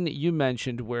scene you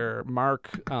mentioned where Mark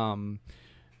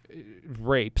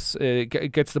rapes,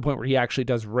 it gets to the point where he actually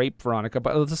does rape Veronika,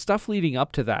 but the stuff leading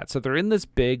up to that. So they're in this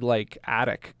big like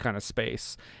attic kind of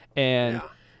space, and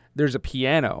there's a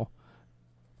piano,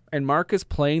 and Mark is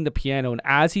playing the piano, and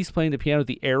as he's playing the piano,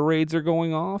 the air raids are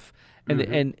going off, and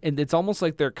and it's almost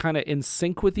like they're kind of in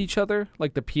sync with each other,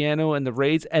 like the piano and the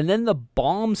raids, and then the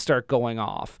bombs start going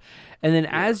off, and then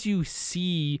as you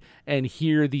see and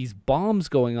hear these bombs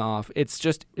going off, it's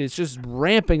just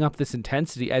ramping up this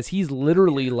intensity as he's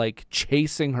literally like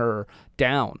chasing her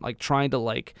down, like trying to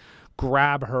like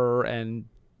grab her and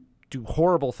do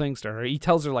horrible things to her. He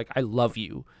tells her like, I love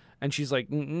you. And she's like,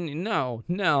 no,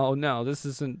 this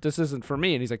isn't for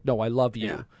me. And he's like, no, I love you.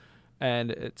 Yeah.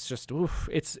 And it's just,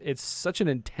 it's such an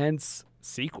intense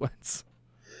sequence.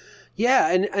 Yeah,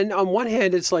 and on one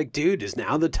hand, it's like, dude, is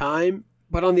now the time?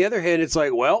 But on the other hand, it's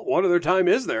like, well, what other time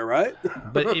is there, right?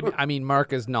 But I mean,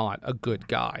 Mark is not a good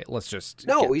guy. Let's just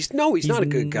he's not a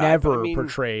good guy. Never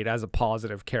portrayed as a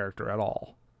positive character at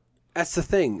all. That's the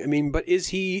thing. I mean, but is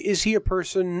he a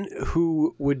person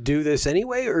who would do this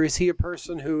anyway, or is he a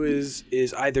person who is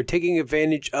either taking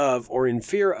advantage of or in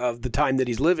fear of the time that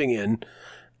he's living in,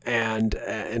 and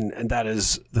that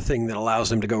is the thing that allows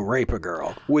him to go rape a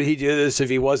girl? Would he do this if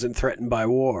he wasn't threatened by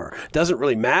war? Doesn't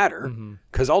really matter,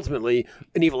 because ultimately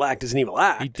an evil act is an evil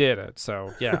act. He did it,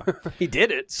 so yeah. He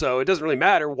did it, so it doesn't really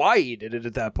matter why he did it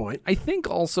at that point. I think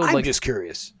also I'm just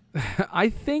curious.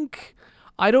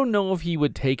 I don't know if he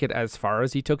would take it as far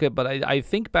as he took it, but I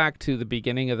think back to the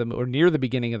beginning of or near the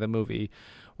beginning of the movie,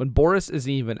 when Boris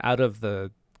isn't even out of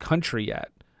the country yet,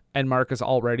 and Mark is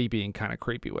already being kind of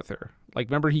creepy with her. Like,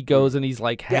 remember he goes and he's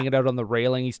like hanging out on the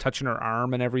railing, he's touching her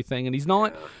arm and everything, and he's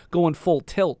not going full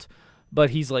tilt,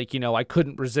 but he's like, I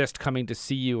couldn't resist coming to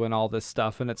see you and all this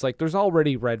stuff, and it's like there's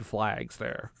already red flags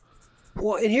there.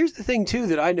 Well, and here's the thing, too,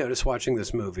 that I noticed watching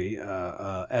this movie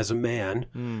as a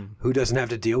man who doesn't have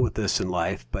to deal with this in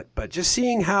life, but just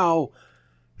seeing how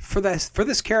for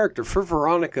this character, for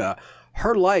Veronika,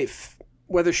 her life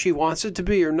whether she wants it to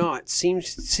be or not,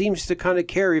 seems to kind of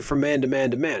carry from man to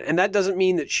man to man. And that doesn't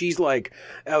mean that she's like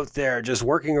out there just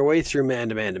working her way through man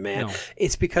to man to man. No.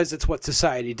 It's because it's what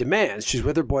society demands. She's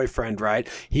with her boyfriend, right?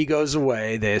 He goes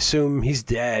away. They assume he's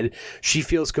dead. She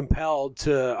feels compelled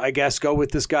to, I guess, go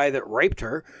with this guy that raped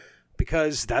her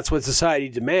because that's what society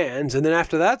demands. And then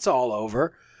after that's all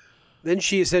over, then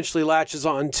she essentially latches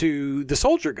on to the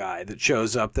soldier guy that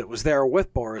shows up that was there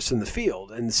with Boris in the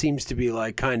field and seems to be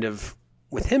like kind of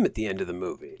with him at the end of the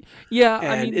movie. Yeah, And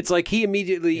I mean, it's like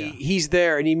he's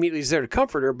there and he immediately is there to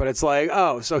comfort her, but it's like,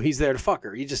 oh, so he's there to fuck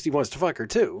her. He wants to fuck her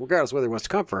too, regardless whether he wants to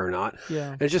comfort her or not.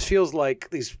 Yeah. And it just feels like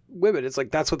these women, it's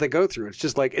like that's what they go through. It's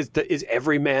just like, is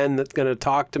every man that's going to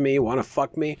talk to me want to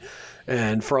fuck me?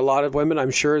 And for a lot of women,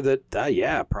 I'm sure that,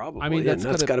 yeah, probably. I mean,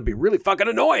 that's got to be really fucking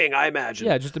annoying, I imagine.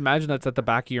 yeah, just imagine that's at the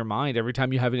back of your mind every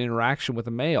time you have an interaction with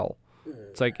a male.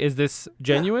 It's like, is this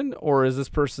genuine or is this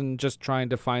person just trying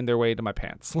to find their way to my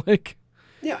pants? Like,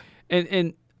 Yeah.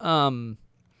 and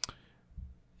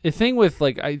the thing with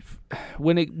like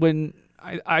when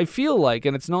I feel like,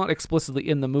 and it's not explicitly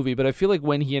in the movie, but I feel like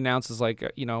when he announces, like,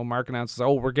 Mark announces,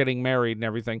 oh, we're getting married and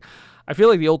everything, I feel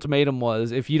like the ultimatum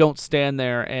was, if you don't stand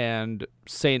there and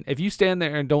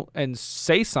don't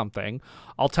say something,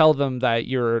 I'll tell them that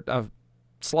you're a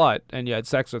slut and you had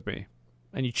sex with me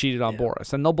and you cheated on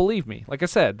Boris, and they'll believe me. Like I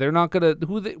said, they're not gonna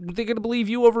they gonna believe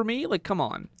you over me? Like, come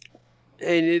on.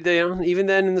 And even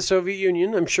then in the Soviet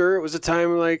Union, I'm sure it was a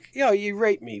time like, you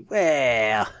raped me.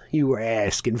 Well, you were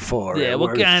asking for it. Yeah,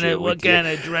 what kind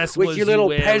of dress was with your little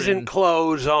wearing? peasant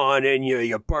clothes on and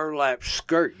your burlap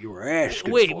skirt? You were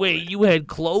asking. Wait, you had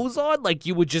clothes on? Like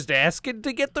you were just asking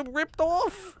to get them ripped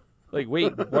off? Like,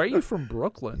 wait, why are you from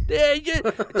Brooklyn?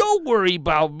 Don't worry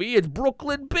about me. It's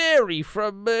Brooklyn Berry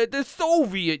from the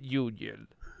Soviet Union.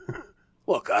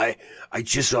 Look, I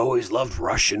just always loved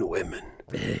Russian women.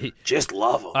 Just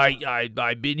love them.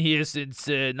 I've been here since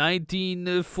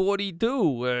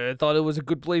 1942. I thought it was a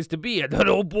good place to be. And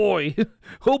oh boy,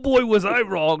 was I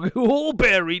wrong. Oh,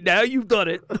 Barry, now you've done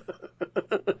it.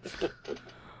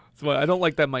 So I don't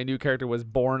like that my new character was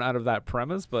born out of that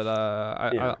premise, but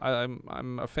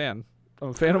I'm a fan. I'm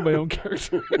a fan of my own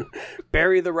character.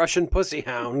 Barry the Russian Pussy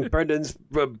Hound, Brendan's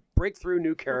breakthrough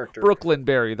new character. Brooklyn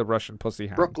Barry the Russian Pussy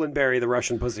Hound. Brooklyn Barry the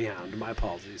Russian Pussy Hound. My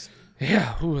apologies.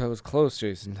 Yeah, ooh, that was close,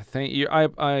 Jason. Thank you.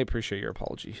 I appreciate your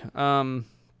apology.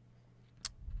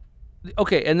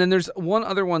 Okay, and then there's one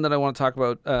other one that I want to talk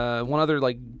about. One other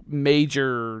like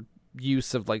major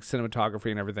use of like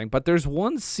cinematography and everything. But there's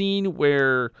one scene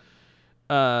where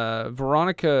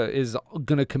Veronika is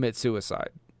gonna commit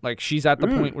suicide. Like she's at the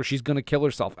point where she's gonna kill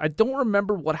herself. I don't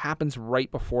remember what happens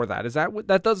right before that. Is that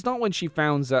that's not when she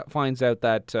finds out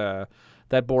that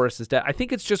that Boris is dead? I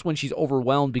think it's just when she's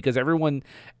overwhelmed because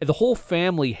the whole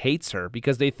family hates her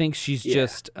because they think she's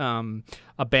just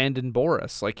abandoned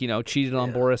Boris, like, cheated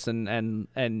on Boris and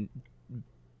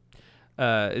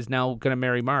is now going to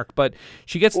marry Mark. But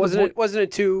she gets was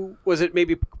it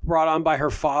maybe brought on by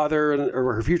her father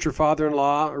or her future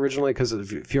father-in-law originally because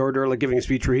of Fyodor, like giving a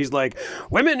speech where he's like,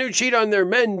 women who cheat on their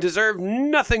men deserve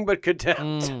nothing but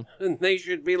contempt and they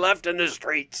should be left in the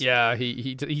streets. Yeah,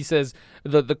 he says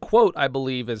the quote, I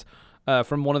believe, is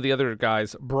from one of the other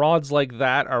guys: broads like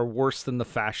that are worse than the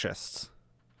fascists.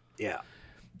 Yeah.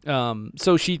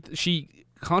 So she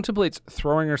contemplates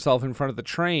throwing herself in front of the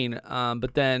train,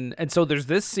 so there's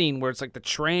this scene where it's like the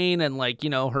train and like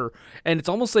her, and it's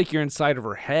almost like you're inside of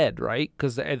her head, right?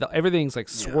 Because everything's like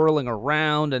swirling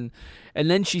around, and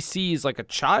then she sees like a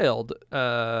child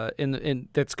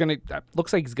that's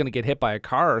looks like he's gonna get hit by a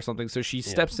car or something. So she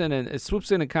steps in and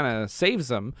swoops in and kind of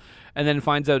saves him, and then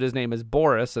finds out his name is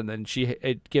Boris, and then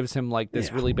it gives him like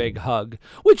this really big hug,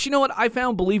 which I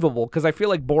found believable because I feel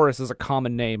like Boris is a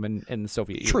common name in the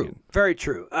Soviet Union. Very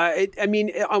true. I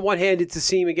mean, on one hand, it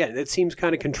seems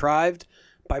kind of contrived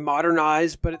by modern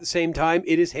eyes, but at the same time,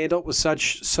 it is handled with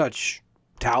such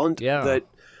talent that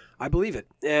I believe it.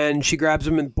 And she grabs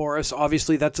him, and Boris,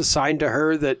 obviously, that's a sign to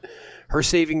her that her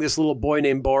saving this little boy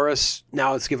named Boris,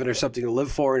 now it's given her something to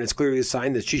live for, and it's clearly a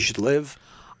sign that she should live.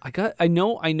 I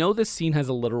know this scene has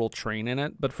a literal train in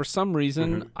it, but for some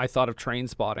reason, I thought of Train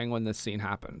Spotting when this scene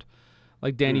happened.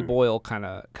 Like Danny Boyle kind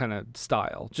of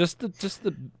style, just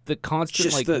the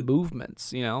constant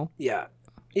movements, Yeah,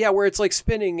 where it's like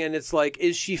spinning, and it's like,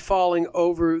 is she falling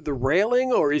over the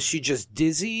railing, or is she just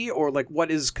dizzy, or like what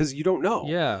is? Because you don't know.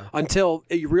 Yeah. Until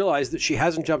you realize that she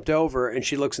hasn't jumped over, and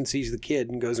she looks and sees the kid,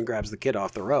 and goes and grabs the kid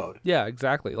off the road. Yeah,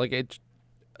 exactly. Like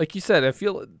you said, I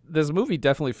feel this movie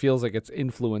definitely feels like it's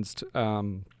influenced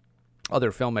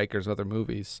other filmmakers, other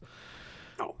movies.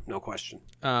 Oh, no question.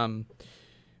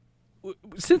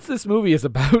 since this movie is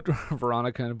about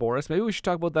Veronika and Boris, maybe we should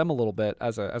talk about them a little bit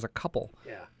as a couple.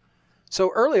 Yeah. So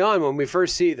early on, when we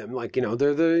first see them, like, you know,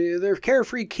 they're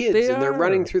carefree kids, and they're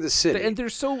running through the city, and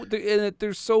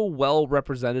they're so well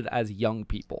represented as young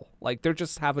people. Like, they're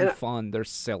just having fun. They're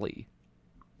silly.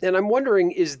 And I'm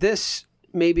wondering, is this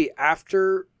maybe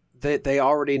after that they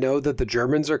already know that the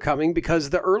Germans are coming? Because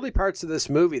the early parts of this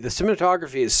movie, the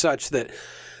cinematography is such that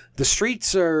the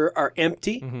streets are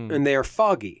empty and they are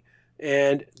foggy.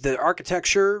 And the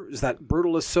architecture is that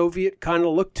brutalist Soviet kind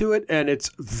of look to it, and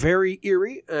it's very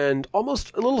eerie and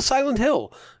almost a little Silent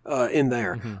Hill in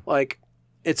there. Like,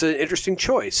 it's an interesting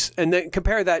choice. And then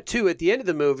compare that to at the end of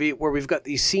the movie where we've got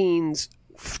these scenes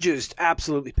just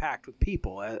absolutely packed with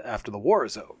people after the war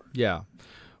is over. Yeah.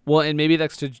 Well, and maybe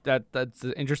that's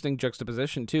an interesting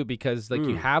juxtaposition too, because like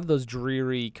you have those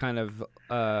dreary kind of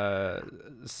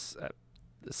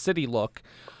city look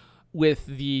with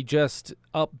the just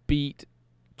upbeat,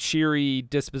 cheery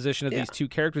disposition of these two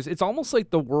characters. It's almost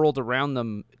like the world around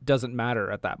them doesn't matter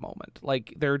at that moment.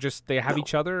 Like they have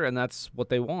each other, and that's what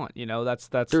they want. You know, that's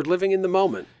they're living in the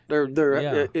moment. They're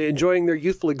enjoying their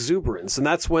youthful exuberance, and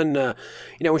that's when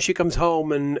when she comes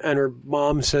home and her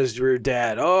mom says to her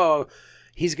dad, "Oh,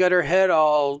 he's got her head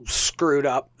all screwed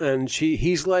up," and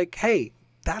he's like, "Hey,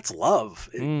 that's love,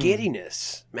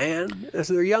 giddiness, man. That's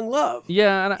their young love."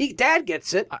 Yeah, and Dad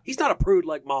gets it. He's not a prude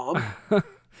like Mom.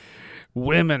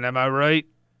 Women, am I right?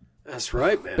 That's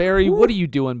right, man. Barry, what are you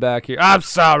doing back here? I'm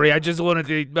sorry, I just wanted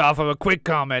to offer a quick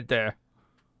comment there.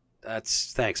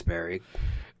 Thanks, Barry.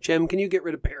 Jim, can you get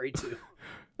rid of Barry too?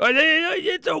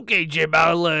 It's okay, Jim.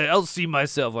 I'll see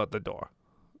myself out the door.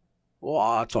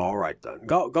 Well, that's all right then.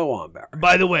 Go on, Barry.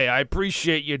 By the way, I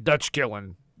appreciate your Dutch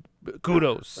killing.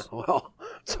 Kudos. Well,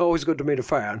 it's always good to meet a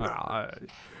fan.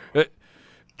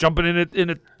 Jumping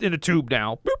in a tube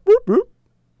now. Boop, boop, boop.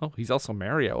 Oh, he's also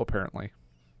Mario apparently.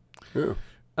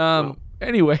 Yeah.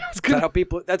 Anyway,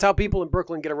 that's how people in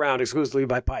Brooklyn get around exclusively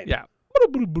by pipe. Yeah.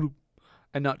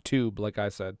 And not tube, like I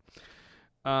said.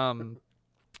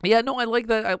 Yeah, no, I like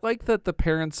that. I like that the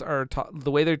parents are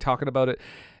the way they're talking about it.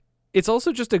 It's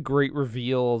also just a great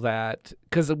reveal that,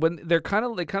 because when they kind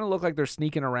of look like they're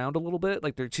sneaking around a little bit,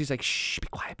 like she's like, "Shh, be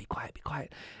quiet, be quiet, be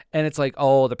quiet," and it's like,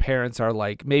 oh, the parents are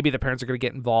like, maybe the parents are gonna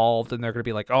get involved and they're gonna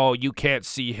be like, "Oh, you can't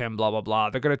see him," blah blah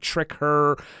blah. They're gonna trick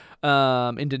her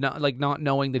into not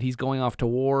knowing that he's going off to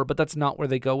war, but that's not where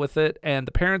they go with it, and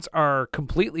the parents are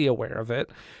completely aware of it,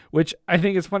 which I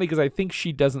think is funny because I think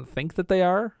she doesn't think that they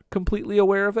are completely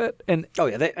aware of it, and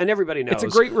and everybody knows. It's a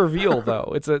great reveal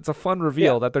though. It's a fun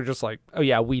reveal that they're just like, oh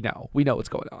yeah, we know what's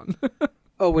going on.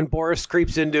 Oh, when Boris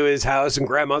creeps into his house and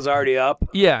Grandma's already up.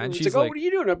 Yeah, and she's like, "Oh, what are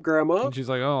you doing up, Grandma?" And she's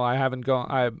like, "Oh, I haven't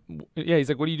gone." He's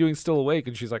like, "What are you doing still awake?"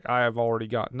 And she's like, "I have already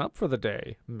gotten up for the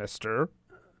day, Mister."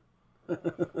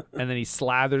 And then he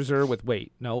slathers her with.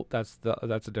 Wait, no, that's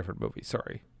a different movie.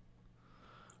 Sorry.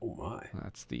 Oh my.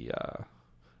 That's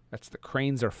the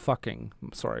Cranes Are Fucking.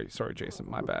 Sorry, Jason,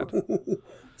 my bad.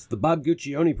 It's the Bob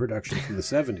Guccione production from the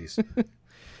 70s.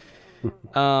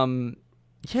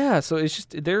 Yeah, so it's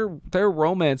just their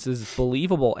romance is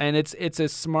believable, and it's a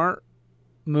smart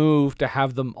move to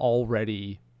have them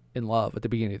already in love at the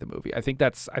beginning of the movie. I think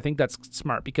that's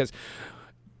smart because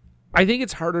I think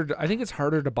it's harder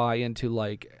to buy into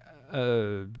like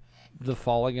the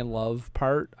falling in love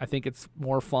part. I think it's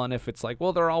more fun if it's like,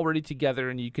 well, they're already together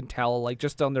and you can tell like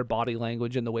just on their body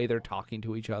language and the way they're talking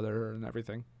to each other and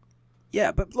everything.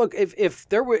 Yeah, but look, if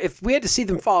we had to see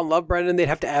them fall in love, Brendan, they'd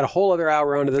have to add a whole other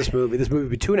hour onto this movie. This movie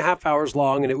would be 2.5 hours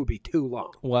long, and it would be too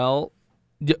long. Well,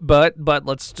 but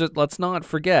let's not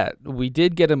forget, we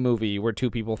did get a movie where two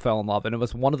people fell in love, and it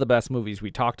was one of the best movies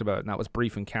we talked about, and that was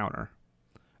Brief Encounter,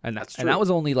 and that's true. And that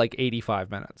was only like 85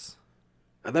 minutes.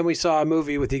 And then we saw a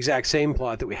movie with the exact same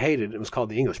plot that we hated. It was called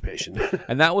The English Patient,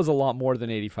 and that was a lot more than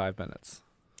 85 minutes.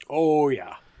 Oh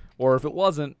yeah. Or if it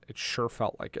wasn't, it sure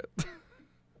felt like it.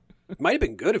 It might have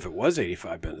been good if it was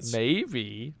 85 minutes.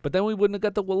 Maybe. But then we wouldn't have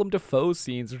got the Willem Dafoe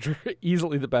scenes, which are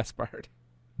easily the best part.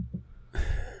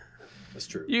 That's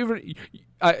true.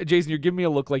 Jason, you're giving me a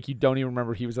look like you don't even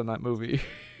remember he was in that movie.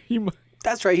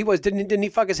 That's right. He was. Didn't he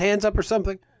fuck his hands up or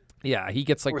something? Yeah, he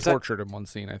gets like tortured in one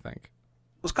scene, I think.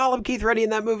 Was Colin Keith Reddy in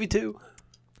that movie too?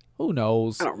 Who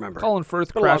knows? I don't remember. Colin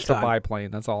Firth crashed a biplane.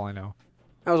 That's all I know.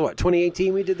 That was what,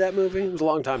 2018 we did that movie? It was a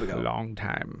long time ago. A long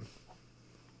time.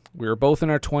 We were both in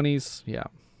our 20s. Yeah.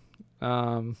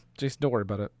 Jason, don't worry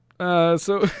about it.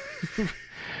 So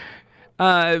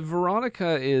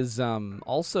Veronika is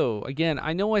also, again,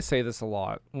 I know I say this a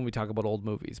lot when we talk about old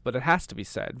movies, but it has to be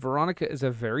said. Veronika is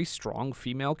a very strong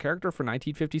female character for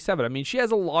 1957. I mean, she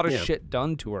has a lot of shit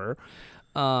done to her.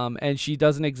 And she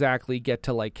doesn't exactly get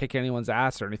to like kick anyone's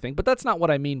ass or anything, but that's not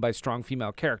what I mean by strong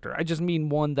female character. I just mean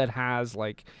one that has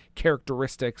like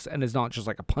characteristics and is not just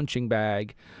like a punching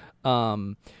bag.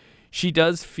 She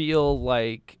does feel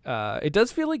like it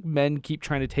does feel like men keep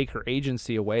trying to take her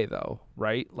agency away, though,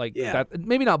 right? Like that,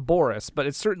 maybe not Boris, but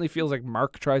it certainly feels like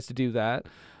Mark tries to do that.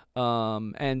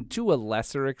 And to a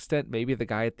lesser extent, maybe the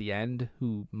guy at the end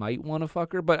who might want to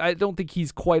fuck her, but I don't think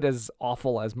he's quite as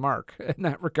awful as Mark in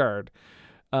that regard.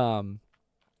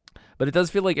 But it does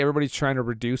feel like everybody's trying to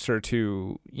reduce her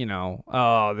to, you know,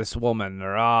 oh, this woman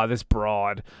or this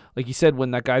broad. Like you said,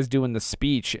 when that guy's doing the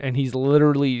speech and he's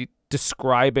literally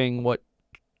describing what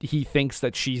he thinks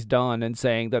that she's done and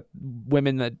saying that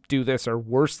women that do this are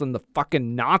worse than the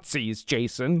fucking Nazis,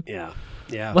 Jason. Yeah.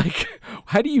 Yeah. Like,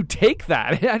 how do you take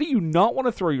that? How do you not want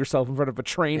to throw yourself in front of a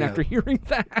train after hearing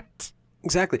that?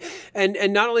 Exactly. And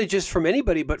not only just from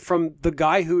anybody, but from the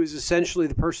guy who is essentially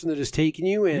the person that has taken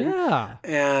you in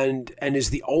and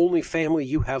is the only family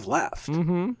you have left.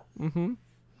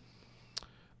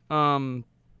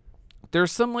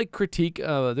 There's some like critique,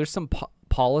 there's some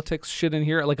politics shit in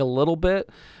here, like a little bit.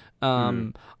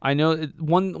 I know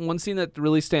one scene that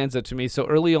really stands out to me. So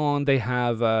early on they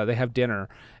have dinner,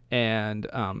 and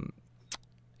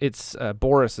it's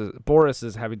Boris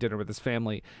is having dinner with his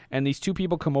family, and these two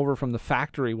people come over from the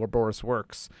factory where Boris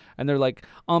works, and they're like,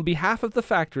 on behalf of the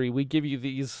factory, we give you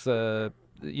these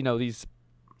these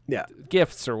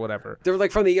gifts or whatever. They were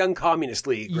like from the Young Communist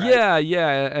League, right?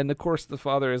 Yeah, and of course the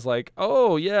father is like,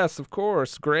 oh yes, of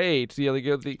course, great.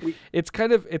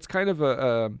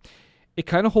 It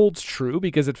kind of holds true,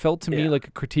 because it felt to me like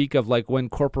a critique of like when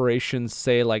corporations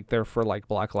say like they're for like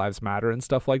Black Lives Matter and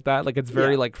stuff like that. Like it's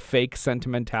very like fake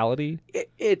sentimentality.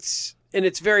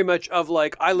 It's very much of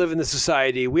like, I live in the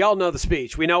society. We all know the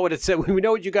speech. We know what it said. We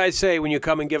know what you guys say when you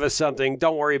come and give us something.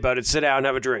 Don't worry about it. Sit down,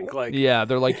 have a drink. Like, yeah,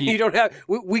 they're like, you don't have.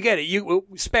 We get it. You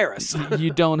spare us.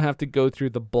 You don't have to go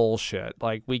through the bullshit.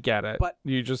 Like, we get it. But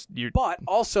But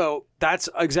also, that's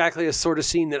exactly a sort of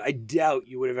scene that I doubt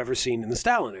you would have ever seen in the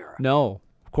Stalin era. No,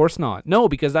 of course not. No,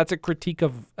 because that's a critique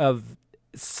of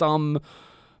some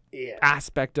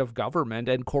aspect of government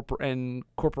and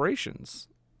corporations.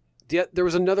 There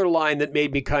was another line that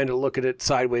made me kind of look at it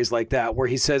sideways like that, where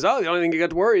he says, oh, the only thing you got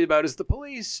to worry about is the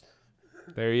police.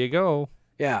 There you go.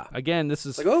 Yeah. Again, this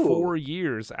is like, 4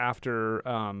 years after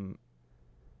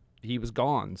he was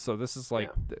gone. So this is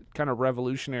like kind of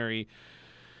revolutionary.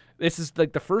 This is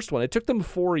like the first one. It took them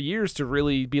 4 years to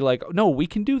really be like, no, we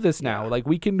can do this now. Like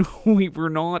we're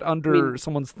not under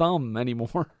someone's thumb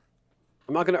anymore.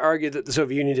 I'm not going to argue that the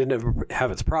Soviet Union didn't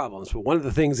have its problems, but one of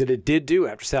the things that it did do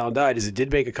after Stalin died is it did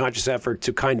make a conscious effort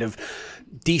to kind of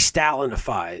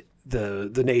de-Stalinify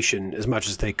the nation as much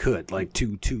as they could, like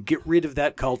to get rid of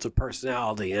that cult of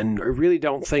personality. And I really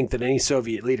don't think that any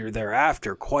Soviet leader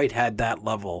thereafter quite had that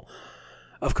level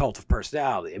of cult of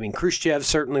personality. I mean, Khrushchev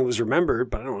certainly was remembered,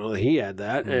 but I don't know that he had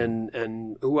that.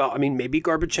 And well, I mean, maybe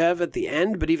Gorbachev at the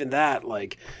end, but even that,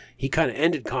 like, he kind of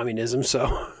ended communism,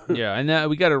 so... Yeah, and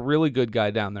we got a really good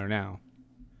guy down there now.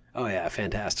 Oh, yeah,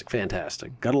 fantastic.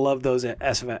 Gotta love those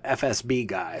FSB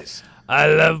guys. I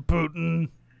love Putin.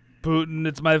 Putin,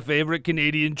 it's my favorite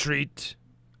Canadian treat.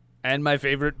 And my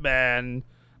favorite man.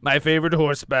 My favorite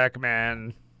horseback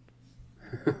man.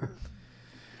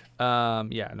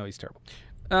 Yeah, no, he's terrible.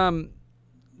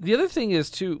 The other thing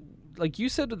is, too, like you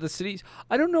said with the cities,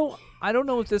 I don't know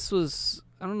if this is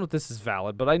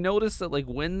valid, but I noticed that like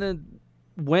when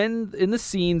in the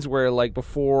scenes where like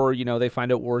before, you know, they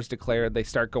find out war is declared, they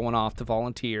start going off to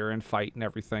volunteer and fight and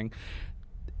everything.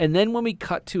 And then when we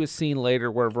cut to a scene later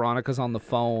where Veronika's on the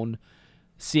phone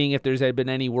seeing if there's been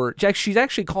any word, she's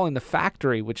actually calling the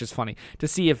factory, which is funny, to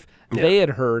see if they had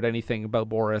heard anything about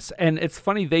Boris. And it's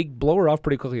funny, they blow her off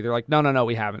pretty quickly. They're like, no,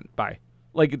 we haven't. Bye.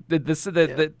 Like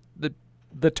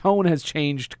the tone has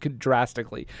changed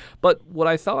drastically. But what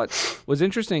I thought was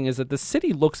interesting is that the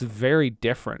city looks very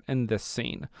different in this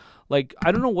scene. Like,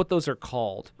 I don't know what those are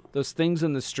called. Those things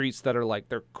in the streets that are like,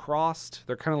 they're crossed.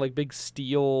 They're kind of like big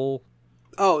steel.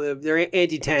 Oh, they're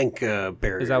anti-tank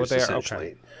barriers. Is that what they are?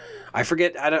 Okay. I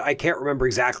forget. I can't remember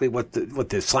exactly what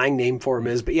the slang name for them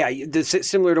is, but yeah,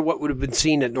 similar to what would have been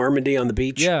seen at Normandy on the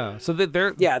beach. Yeah, so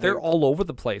they're all over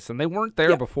the place, and they weren't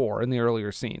there before in the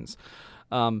earlier scenes.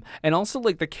 And also,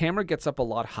 like, the camera gets up a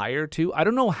lot higher too. I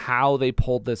don't know how they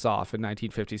pulled this off in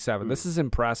 1957. This is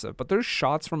impressive, but there's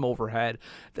shots from overhead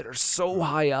that are so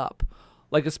high up,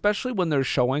 like especially when they're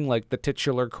showing like the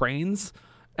titular cranes,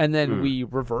 and then we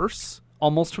reverse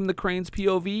almost from the crane's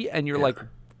POV, and you're like,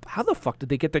 how the fuck did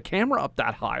they get the camera up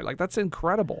that high? Like, that's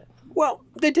incredible. Well,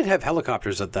 they did have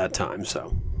helicopters at that time,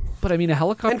 so. But I mean, a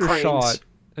helicopter shot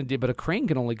but a crane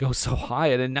can only go so high.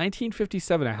 And in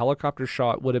 1957, a helicopter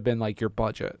shot would have been like your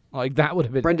budget. Like that would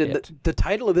have been Brendan, it. the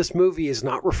title of this movie is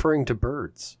not referring to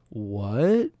birds.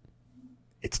 What?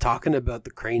 It's talking about the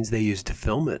cranes they used to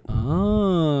film it.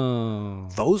 Oh.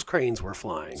 Those cranes were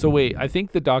flying. So wait, I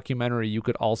think the documentary you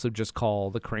could also just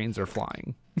call The Cranes Are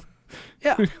Flying.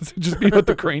 Yeah. Just be about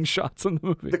the crane shots in the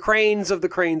movie. The cranes of the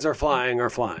cranes are flying.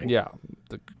 Yeah.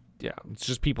 Yeah. It's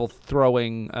just people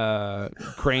throwing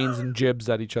cranes and jibs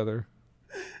at each other.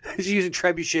 He's using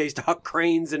trebuchets to huck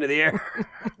cranes into the air.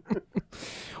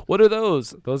 What are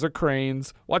those? Those are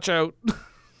cranes. Watch out.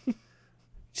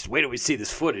 Just wait till we see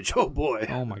this footage. Oh, boy.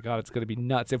 Oh, my God. It's going to be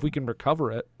nuts if we can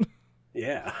recover it.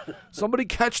 Yeah. Somebody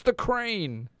catch the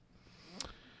crane.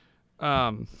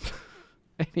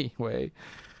 Anyway.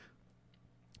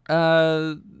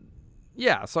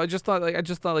 Yeah, so I just thought like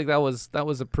that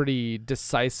was a pretty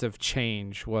decisive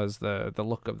change, was the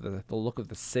look of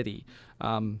the city.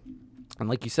 And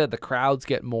like you said, the crowds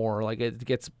get more, like it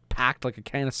gets packed like a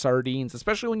can of sardines,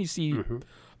 especially when you see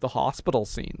the hospital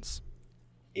scenes.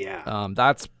 Yeah.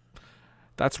 That's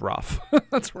rough.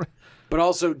 That's right. But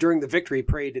also during the victory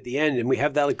parade at the end, and we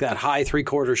have that that high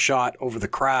 3/4 shot over the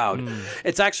crowd.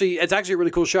 It's actually a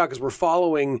really cool shot because we're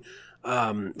following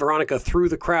Veronika through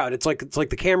the crowd. It's like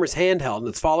the camera's handheld and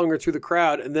it's following her through the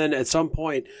crowd, and then at some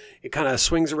point it kind of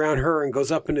swings around her and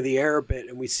goes up into the air a bit,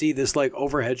 and we see this like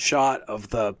overhead shot of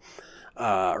the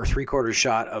or 3/4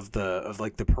 shot of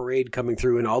the parade coming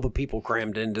through and all the people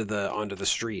crammed onto the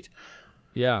street.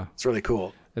 Yeah, it's really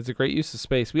cool. It's a great use of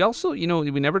space. We also, we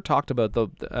never talked about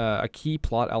a key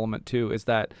plot element too, is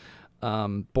that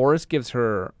Boris gives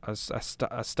her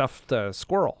a stuffed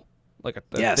squirrel, like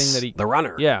the thing that he, the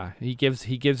runner. Yeah, he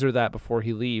gives her that before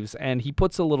he leaves, and he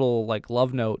puts a little like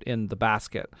love note in the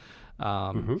basket.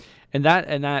 And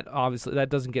that obviously that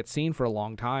doesn't get seen for a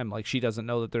long time. Like she doesn't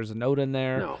know that there's a note in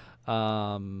there. No.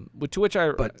 To which I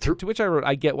wrote,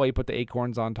 I get why you put the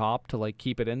acorns on top to like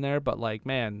keep it in there, but like,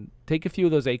 man, take a few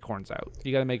of those acorns out.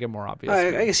 You got to make it more obvious.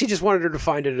 I guess he just wanted her to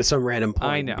find it at some random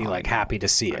point and be like happy to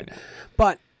see it.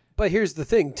 But here's the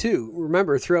thing too.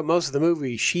 Remember, throughout most of the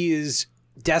movie, she is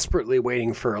desperately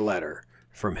waiting for a letter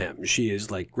from him. She is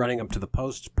like running up to the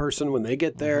post person when they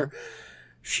get there.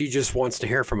 She just wants to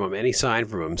hear from him, any sign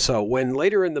from him. So when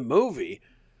later in the movie,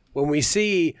 when we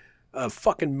see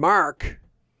fucking Mark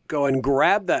go and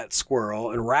grab that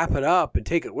squirrel and wrap it up and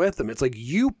take it with him, it's like,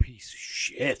 you piece of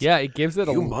shit. Yeah, it gives it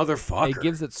you motherfucker. It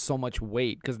gives it so much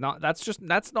weight because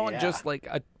that's not just like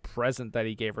a present that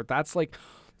he gave her. That's like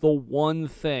the one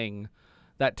thing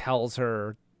that tells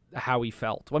her how he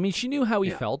felt. I mean, she knew how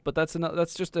he felt, but that's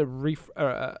just a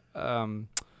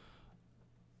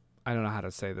I don't know how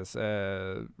to say this.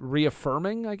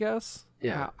 Reaffirming, I guess.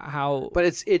 Yeah. How? But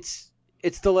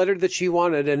it's the letter that she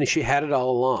wanted, and she had it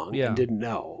all along and didn't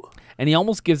know. And he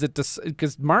almost gives it to,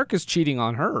 because Mark is cheating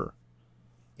on her.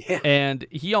 Yeah. And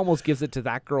he almost gives it to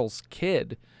that girl's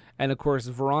kid. And of course,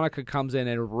 Veronika comes in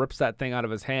and rips that thing out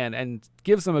of his hand and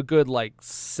gives him a good like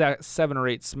 7 or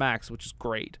 8 smacks, which is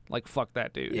great. Like, fuck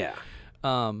that dude. Yeah.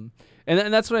 And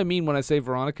that's what I mean when I say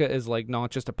Veronika is like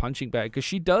not just a punching bag, because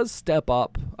she does step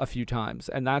up a few times,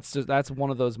 and that's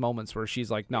one of those moments where she's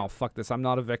like, no, fuck this, I'm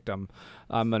not a victim.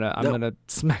 I'm gonna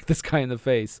smack this guy in the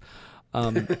face.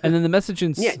 And then the message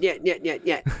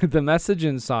the message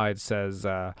inside says,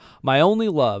 "My only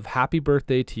love, happy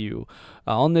birthday to you.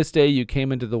 On this day you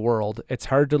came into the world. It's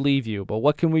hard to leave you, but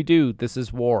what can we do? This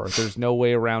is war. There's no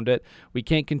way around it. We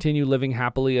can't continue living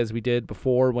happily as we did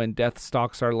before when death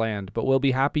stalks our land, but we'll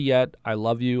be happy yet. I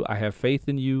love you. I have faith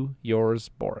in you. Yours,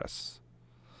 Boris."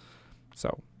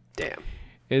 So, damn,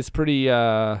 it's pretty.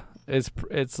 It's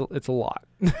a lot.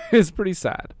 It's pretty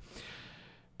sad.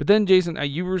 But then, Jason,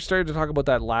 you were starting to talk about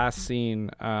that last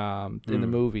scene in the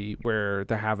movie where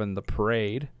they're having the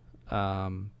parade,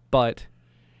 but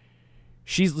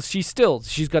she's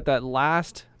got that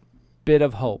last bit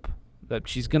of hope that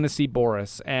she's gonna see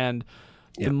Boris, and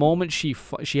the moment she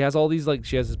has all these, like,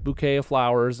 she has this bouquet of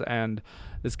flowers, and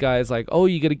this guy is like, "Oh,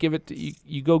 you gotta give it.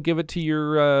 You go give it to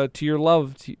your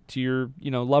love, to your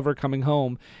lover coming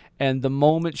home," and the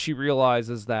moment she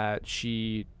realizes that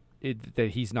that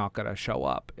he's not going to show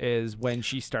up is when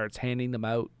she starts handing them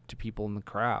out to people in the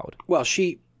crowd. Well,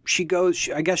 she goes.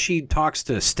 I guess she talks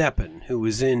to Stepan, who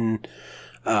was in.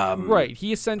 Right,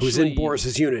 he essentially who's in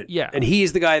Boris's unit. Yeah, and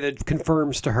he's the guy that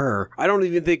confirms to her. I don't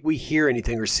even think we hear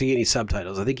anything or see any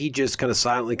subtitles. I think he just kind of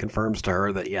silently confirms to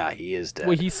her that he is dead.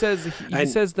 Well, he says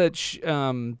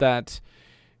that that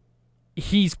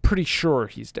he's pretty sure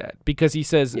he's dead, because he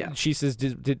says, she says,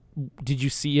 did you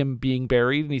see him being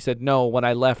buried? And he said, no, when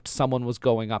I left, someone was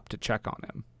going up to check on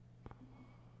him.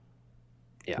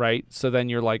 Yeah. Right? So then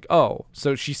you're like, oh,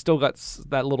 so she still got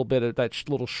that little bit of that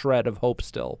little shred of hope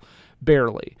still,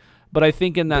 barely. But I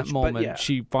think in that moment,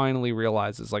 she finally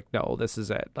realizes, like, no, this is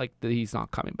it. Like, he's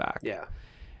not coming back. Yeah.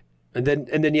 And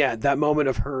then, that moment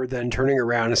of her then turning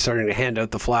around and starting to hand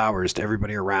out the flowers to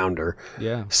everybody around her.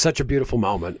 Yeah. Such a beautiful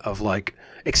moment of, like,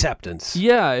 acceptance.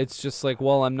 Yeah, it's just like,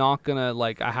 well, I'm not going to,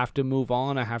 like, I have to move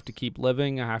on. I have to keep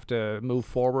living. I have to move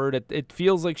forward. It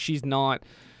feels like she's not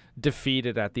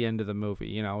defeated at the end of the movie.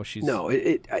 You know, she's... No,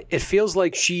 it feels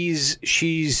like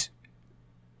she's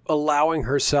allowing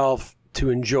herself to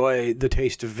enjoy the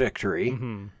taste of victory.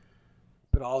 Mm-hmm.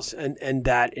 But also, and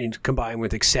that combined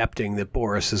with accepting that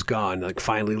Boris is gone, like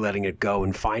finally letting it go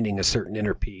and finding a certain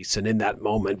inner peace, and in that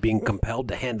moment being compelled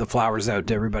to hand the flowers out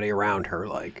to everybody around her,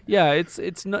 like it's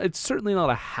certainly not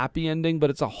a happy ending, but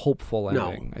it's a hopeful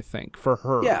ending. I think for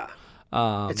her,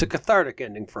 it's a cathartic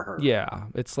ending for her. Yeah,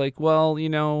 it's like, well, you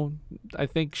know, I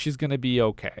think she's gonna be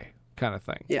okay, kind of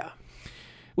thing. Yeah.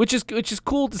 Which is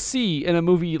cool to see in a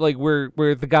movie like where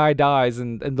the guy dies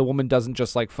and the woman doesn't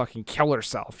just like fucking kill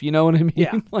herself. You know what I mean?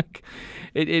 Yeah. Like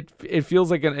it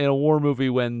feels like in a war movie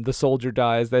when the soldier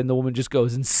dies, then the woman just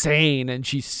goes insane and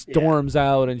she storms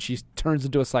out and she turns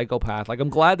into a psychopath. Like, I'm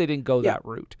glad they didn't go that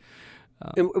route.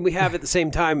 And we have at the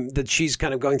same time that she's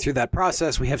kind of going through that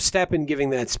process. We have Stepan giving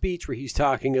that speech where he's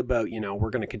talking about, you know,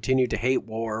 we're going to continue to hate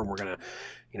war. We're going to,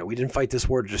 you know, we didn't fight this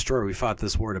war to destroy. We fought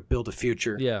this war to build a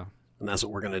future. Yeah. And that's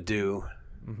what we're going to do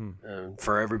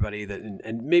for everybody that,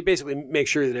 and basically make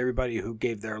sure that everybody who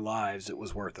gave their lives, it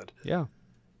was worth it. Yeah.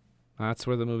 That's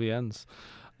where the movie ends.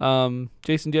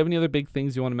 Jason, do you have any other big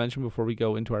things you want to mention before we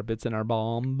go into our bits and our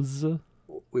bombs?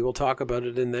 We will talk about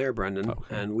it in there, Brendan.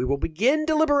 Okay. And we will begin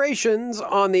deliberations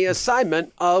on the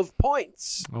assignment of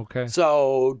points. Okay.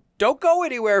 So don't go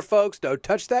anywhere, folks. Don't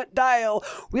touch that dial.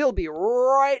 We'll be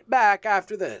right back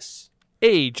after this.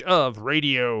 Age of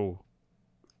Radio.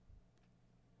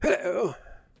 Hello,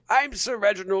 I'm Sir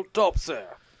Reginald Topsir.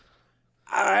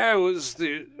 I was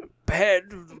the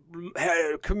head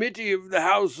committee of the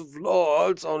House of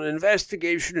Lords on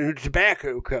investigation into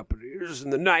tobacco companies in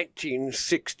the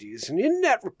 1960s, and in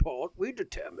that report we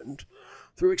determined,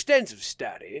 through extensive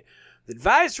study, that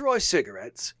Viceroy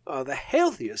cigarettes are the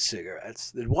healthiest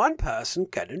cigarettes that one person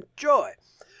can enjoy.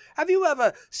 Have you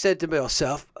ever said to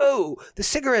yourself, oh, the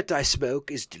cigarette I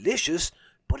smoke is delicious,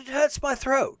 but it hurts my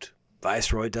throat?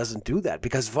 Viceroy doesn't do that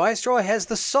because Viceroy has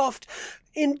the soft,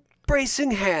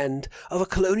 embracing hand of a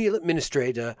colonial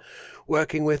administrator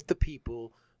working with the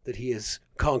people that he has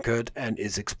conquered and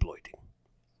is exploiting.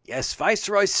 Yes,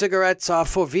 Viceroy cigarettes are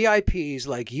for VIPs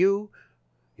like you,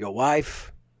 your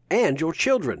wife, and your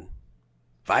children.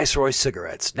 Viceroy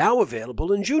cigarettes, now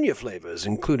available in junior flavors,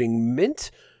 including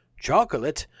mint,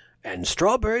 chocolate, and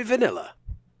strawberry vanilla.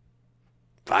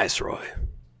 Viceroy,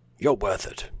 you're worth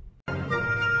it.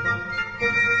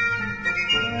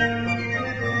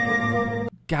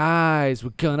 Guys, we're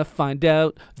gonna find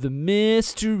out the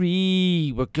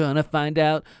mystery. We're gonna find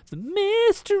out the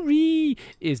mystery.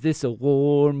 Is this a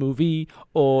war movie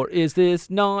or is this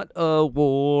not a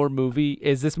war movie?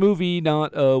 Is this movie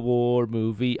not a war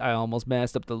movie? I almost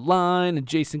messed up the line and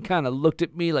Jason kind of looked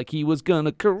at me like he was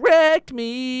gonna correct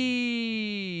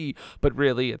me. But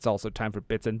really, it's also time for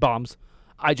bits and bombs.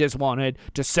 I just wanted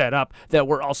to set up that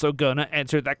we're also gonna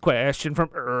answer that question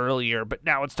from earlier, but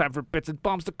now it's time for bits and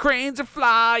bombs. The cranes are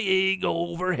flying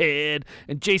overhead,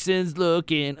 and Jason's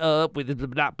looking up with his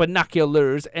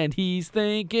binoculars, and he's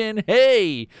thinking,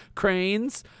 hey,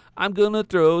 cranes, I'm gonna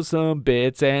throw some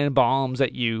bits and bombs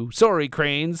at you. Sorry,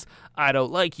 cranes, I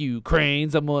don't like you,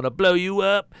 cranes. I'm gonna blow you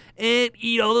up and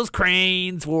eat all those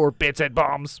cranes for bits and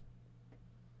bombs.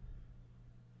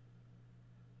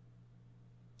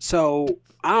 So,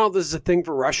 I don't know if this is a thing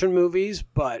for Russian movies,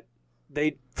 but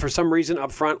they, for some reason,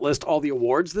 up front list all the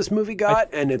awards this movie got,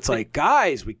 and it's like,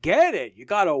 guys, we get it. You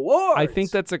got awards. I think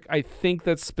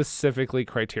that's specifically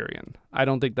Criterion. I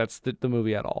don't think that's the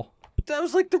movie at all. But that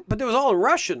was but it was all in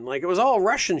Russian. Like, it was all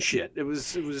Russian shit. It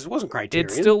wasn't Criterion.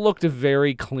 It still looked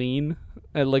very clean.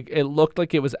 And it looked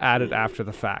like it was added after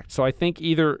the fact. So I think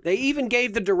either they even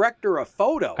gave the director a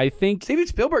photo. I think Steven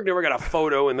Spielberg never got a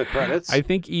photo in the credits. I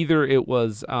think either it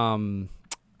was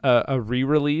a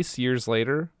re-release years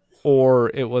later, or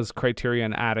it was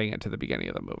Criterion adding it to the beginning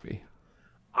of the movie.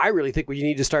 I really think we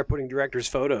need to start putting directors'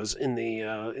 photos in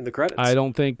the credits. I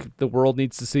don't think the world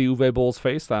needs to see Uwe Boll's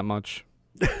face that much.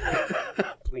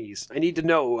 Please, I need to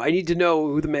know. I need to know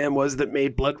who the man was that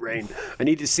made Blood Rain. I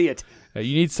need to see it.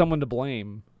 You need someone to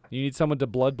blame. You need someone to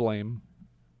blood blame.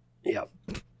 Yep.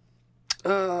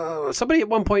 Somebody at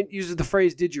one point uses the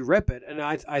phrase "Did you rip it?" and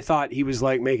I thought he was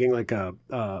like making like a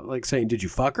like saying "Did you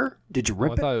fuck her? Did you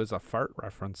rip I it?" thought it was a fart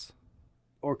reference.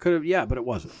 Or could have, yeah, but it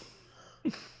wasn't.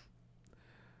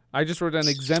 I just wrote down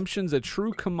exemptions, a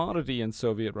true commodity in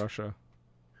Soviet Russia.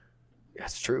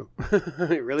 That's true.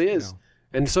 It really is.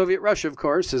 And Soviet Russia, of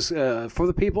course, is for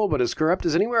the people, but as corrupt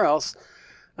as anywhere else.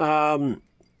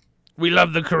 We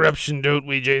love the corruption, don't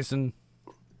we, Jason?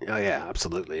 Oh, yeah,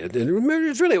 absolutely.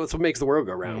 It's really what makes the world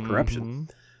go round, corruption.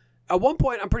 At one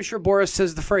point, I'm pretty sure Boris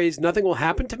says the phrase, "Nothing will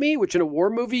happen to me," which in a war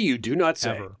movie you do not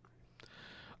say. Ever.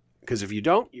 Because if you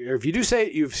don't, or if you do say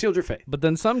it, you've sealed your fate. But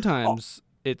then sometimes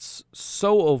it's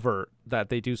so overt that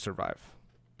they do survive.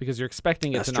 Because you're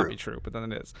expecting it to not be true, but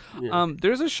then it is. Yeah.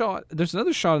 There's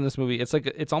another shot in this movie.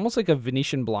 It's almost like a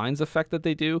Venetian blinds effect that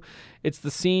they do. It's the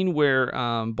scene where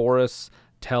Boris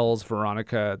tells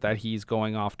Veronika that he's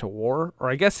going off to war,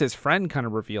 or I guess his friend kind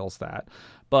of reveals that.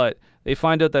 But they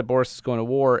find out that Boris is going to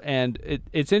war, and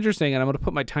it's interesting. And I'm going to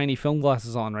put my tiny film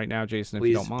glasses on right now, Jason, if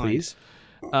you don't mind. Please.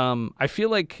 I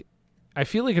feel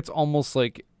like it's almost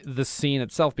like the scene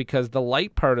itself, because the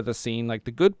light part of the scene, like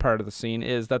the good part of the scene,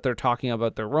 is that they're talking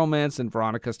about their romance and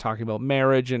Veronika's talking about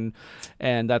marriage and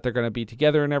that they're going to be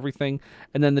together and everything.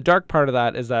 And then the dark part of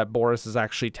that is that Boris is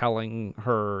actually telling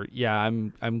her, "Yeah,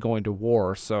 I'm going to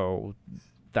war, so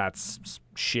that's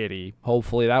shitty.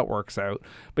 Hopefully that works out."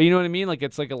 But you know what I mean? Like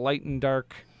it's like a light and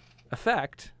dark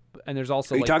effect. And there's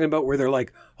also Are you talking about where they're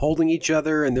like holding each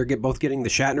other and they're both getting the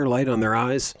Shatner light on their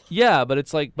eyes? Yeah, but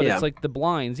it's like it's like the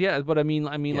blinds. Yeah, but I mean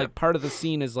like part of the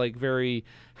scene is like very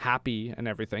happy and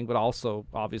everything, but also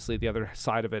obviously the other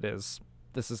side of it is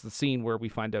this is the scene where we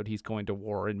find out he's going to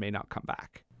war and may not come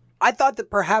back. I thought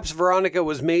that perhaps Veronika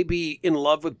was maybe in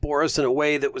love with Boris in a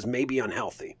way that was maybe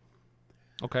unhealthy.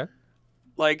 Okay.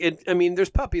 Like there's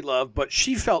puppy love, but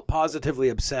she felt positively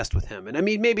obsessed with him. And I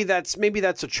mean, maybe that's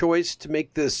a choice to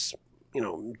make this,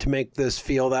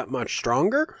 feel that much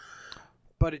stronger.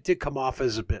 But it did come off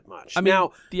as a bit much. I mean,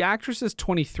 now the actress is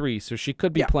 23, so she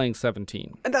could be playing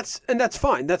 17. And that's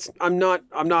fine. I'm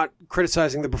not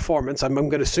criticizing the performance. I'm going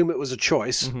to assume it was a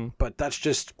choice, but that's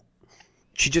just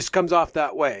she just comes off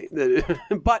that way.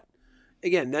 But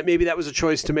again, that was a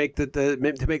choice to make to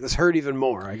make this hurt even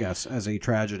more, I guess, as a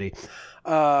tragedy.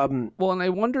 Well, and I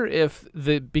wonder if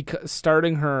because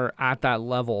starting her at that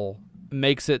level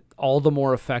makes it all the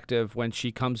more effective when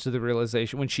she comes to the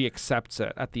realization, when she accepts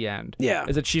it at the end. Yeah,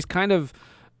 is that she's kind of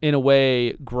in a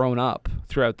way grown up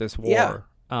throughout this war.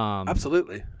 Yeah,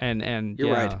 absolutely. And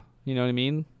you're right. You know what I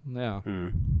mean? Yeah.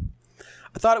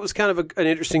 I thought it was kind of an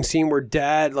interesting scene where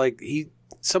Dad,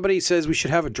 somebody says we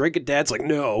should have a drink, and Dad's like,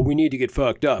 "No, we need to get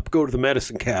fucked up. Go to the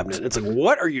medicine cabinet." It's like,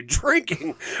 what are you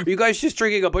drinking? Are you guys just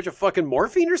drinking a bunch of fucking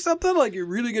morphine or something? Like, you're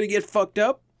really going to get fucked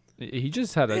up? He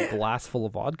just had a glass full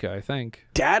of vodka, I think.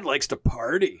 Dad likes to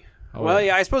party. Oh, well,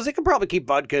 yeah, I suppose they could probably keep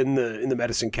vodka in the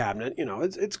medicine cabinet.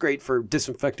 It's great for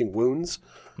disinfecting wounds.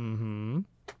 Mm-hmm.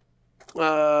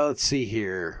 Let's see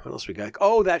here. What else we got?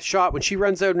 Oh, that shot when she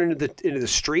runs out into the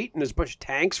street and there's a bunch of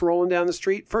tanks rolling down the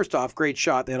street. First off, great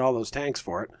shot. They had all those tanks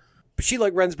for it. But she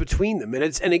runs between them,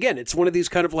 and again, it's one of these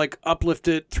kind of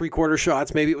uplifted 3/4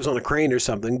 shots. Maybe it was on a crane or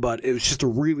something, but it was just a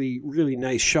really, really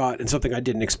nice shot and something I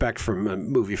didn't expect from a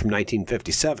movie from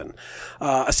 1957.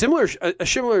 A similar shot.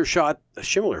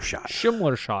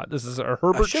 This is a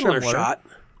Herbert Schindler shot.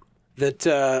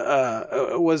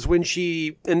 That was when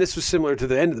she, and this was similar to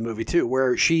the end of the movie too,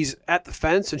 where she's at the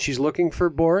fence and she's looking for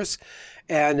Boris,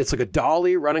 and it's like a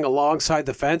dolly running alongside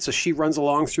the fence as she runs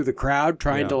along through the crowd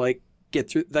trying to get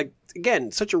through.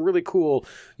 Again, such a really cool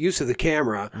use of the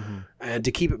camera and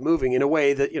to keep it moving in a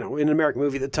way that, in an American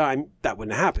movie at the time, that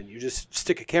wouldn't happen. You just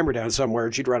stick a camera down somewhere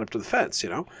and she'd run up to the fence,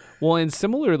 Well, and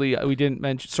similarly, we didn't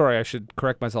mention, sorry, I should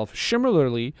correct myself.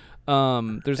 Similarly,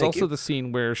 there's also the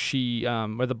scene where she,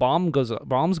 where the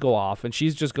bombs go off and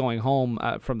she's just going home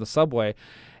from the subway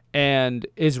and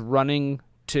is running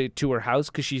to her house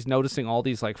because she's noticing all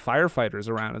these firefighters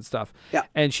around and stuff. Yeah.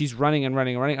 And she's running and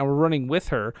running and running, and we're running with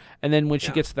her. And then when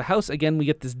she gets to the house, again, we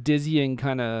get this dizzying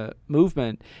kind of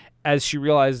movement as she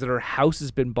realizes that her house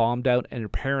has been bombed out and her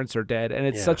parents are dead. And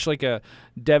it's such a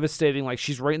devastating,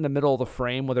 she's right in the middle of the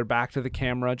frame with her back to the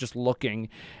camera, just looking.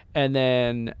 And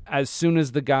then as soon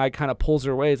as the guy kind of pulls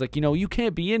her away, he's like, you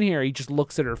can't be in here. He just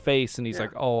looks at her face and he's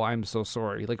like, "Oh, I'm so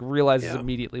sorry." Realizes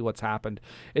immediately what's happened.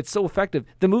 It's so effective.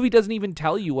 The movie doesn't even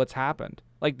tell you what's happened.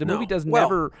 The movie does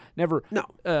never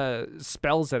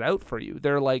spells it out for you.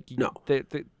 They're like,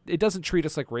 it doesn't treat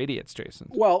us like idiots, Jason.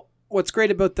 Well, what's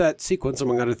great about that sequence,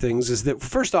 among other things, is that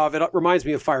first off, it reminds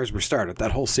me of Fires Were Started.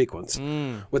 That whole sequence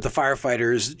with the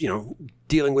firefighters,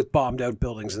 dealing with bombed out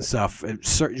buildings and stuff. It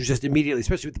just immediately,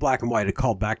 especially with the black and white, it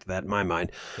called back to that in my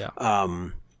mind. Yeah.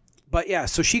 But yeah,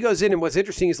 so she goes in, and what's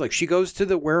interesting is like she goes to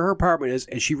where her apartment is,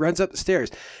 and she runs up the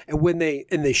stairs. And when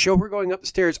they show her going up the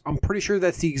stairs, I'm pretty sure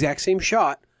that's the exact same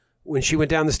shot when she went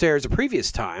down the stairs the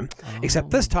previous time, except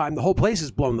this time the whole place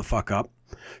is blown the fuck up.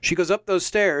 She goes up those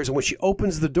stairs, and when she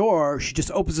opens the door, she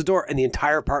just opens the door, and the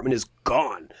entire apartment is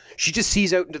gone. She just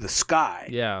sees out into the sky.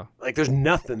 Yeah. Like there's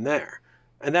nothing there.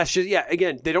 And that's just,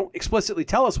 again, they don't explicitly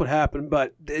tell us what happened,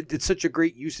 but it's such a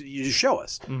great use that you just show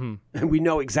us. And we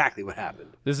know exactly what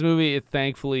happened. This movie, it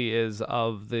thankfully, is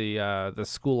of the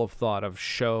school of thought of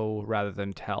show rather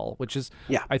than tell, which is,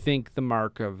 I think, the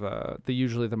mark of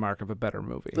usually the mark of a better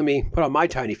movie. Let me put on my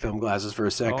tiny film glasses for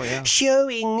a sec. Oh, yeah.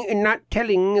 Showing and not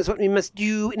telling is what we must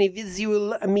do in a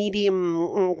visual medium.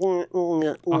 100%.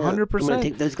 I'm going to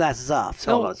take those glasses off.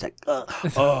 So hold on a sec.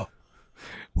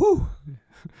 Whew.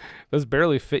 Those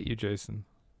barely fit you, Jason.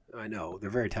 I know. They're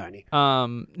very tiny.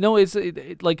 No, it's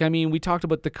like, I mean, we talked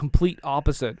about the complete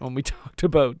opposite when we talked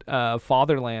about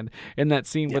Fatherland in that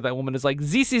scene where that woman is like,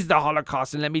 this is the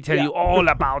Holocaust, and let me tell you all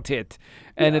about it.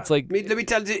 And it's like... Let me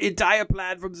tell you the entire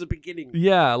plan from the beginning.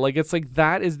 Yeah, like, it's like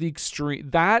that is the extreme...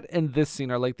 That and this scene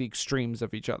are like the extremes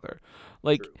of each other.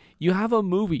 Like, you have a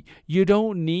movie. You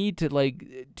don't need to,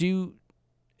 like, do...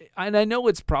 And I know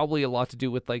it's probably a lot to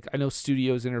do with, like, I know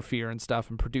studios interfere and stuff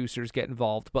and producers get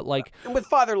involved, but like... And with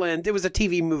Fatherland, it was a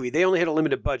TV movie. They only had a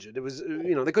limited budget. It was,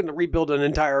 they couldn't rebuild an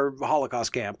entire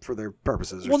Holocaust camp for their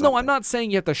purposes or something. No, I'm not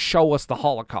saying you have to show us the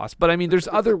Holocaust, but I mean, there's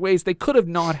other ways. They could have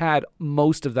not had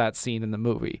most of that scene in the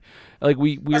movie. Like,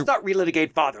 Let's not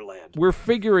relitigate Fatherland. We're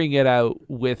figuring it out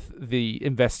with the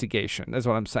investigation, is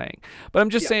what I'm saying. But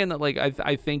I'm just saying that, like,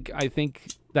 I think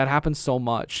that happens so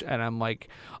much, and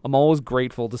I'm always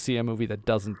grateful to see a movie that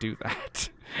doesn't do that.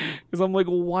 Because I'm like,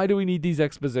 well, why do we need these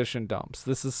exposition dumps?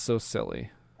 This is so silly.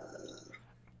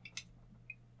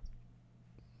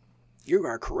 You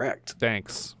are correct.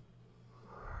 Thanks.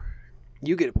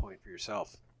 You get a point for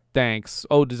yourself. Thanks.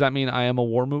 Oh, does that mean I am a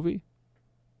war movie?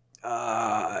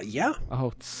 Yeah.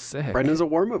 Oh, sick. Brendan's a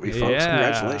war movie, folks. Yeah.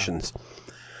 Congratulations.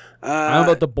 I'm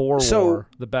about the Boer War,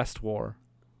 the best war.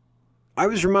 I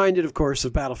was reminded, of course,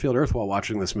 of Battlefield Earth while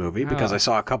watching this movie because I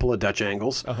saw a couple of Dutch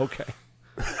angles. Oh, okay.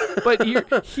 But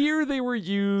here they were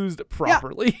used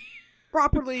properly. Yeah.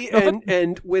 Properly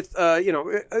and with,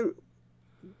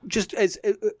 just as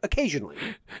occasionally.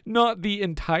 Not the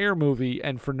entire movie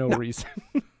and for no reason.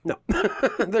 No.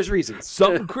 There's reasons.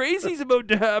 Something crazy's about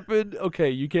to happen. Okay,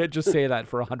 you can't just say that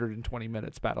for 120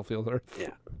 minutes, Battlefield Earth.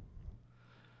 Yeah.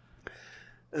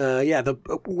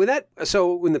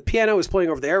 So when the piano was playing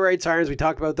over the air raid sirens, we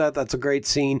talked about that. That's a great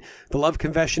scene. The love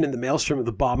confession in the maelstrom of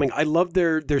the bombing. I love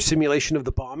their simulation of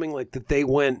the bombing, like that they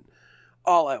went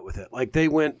all out with it. Like they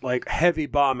went like heavy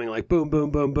bombing, like boom,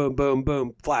 boom, boom, boom, boom,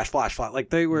 boom, flash, flash, flash.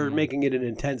 Like they were making it an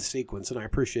intense sequence, and I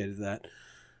appreciated that.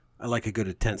 I like a good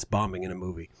intense bombing in a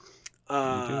movie.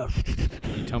 You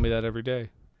tell me that every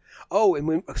day. Oh, and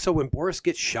when Boris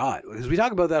gets shot, because we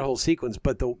talk about that whole sequence,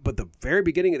 but the very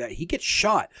beginning of that, he gets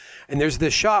shot, and there's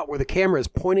this shot where the camera is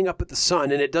pointing up at the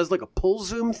sun, and it does like a pull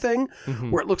zoom thing,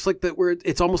 where it looks like that, where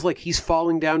it's almost like he's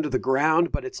falling down to the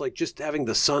ground, but it's like just having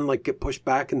the sun like get pushed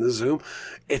back in the zoom.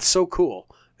 It's so cool,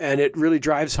 and it really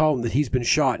drives home that he's been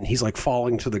shot and he's like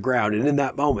falling to the ground, and in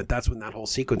that moment, that's when that whole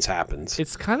sequence happens.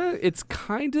 It's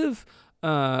kind of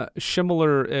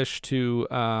similar-ish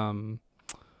to.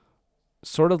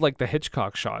 Sort of like the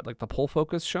Hitchcock shot, like the pull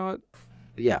focus shot.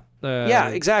 Yeah. Yeah,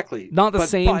 exactly. Not the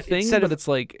same thing, but it's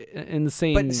like in the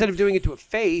same... But instead of doing it to a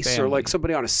face or like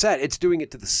somebody on a set, it's doing it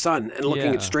to the sun and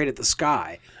looking it straight at the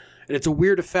sky. And it's a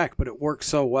weird effect, but it works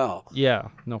so well. Yeah,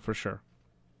 no, for sure.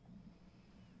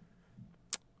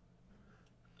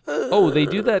 They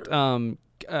do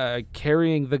that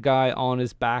carrying the guy on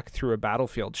his back through a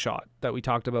battlefield shot that we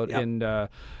talked about in... I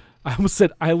almost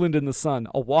said Island in the Sun,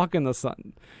 A Walk in the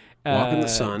Sun. Walk in the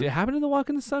Sun. Did it happen in The Walk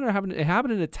in the Sun, or it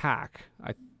happened in Attack?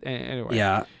 Anyway.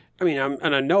 Yeah. I mean,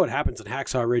 I know it happens in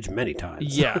Hacksaw Ridge many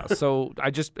times. Yeah. So I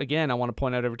want to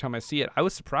point out every time I see it, I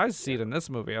was surprised to see it in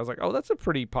this movie. I was like, oh, that's a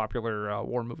pretty popular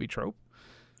war movie trope.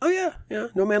 Oh, yeah. Yeah.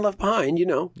 No Man Left Behind, you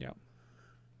know.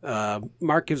 Yeah.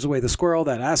 Mark gives away the squirrel,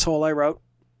 that asshole I wrote.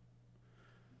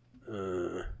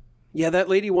 Yeah, that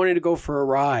lady wanting to go for a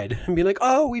ride and be like,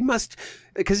 oh, we must,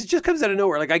 because it just comes out of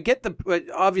nowhere. Like, I get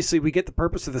obviously we get the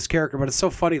purpose of this character, but it's so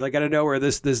funny. Like, out of nowhere,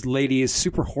 this lady is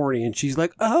super horny and she's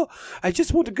like, oh, I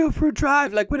just want to go for a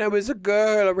drive. Like when I was a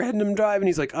girl, a random drive. And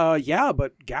he's like, yeah,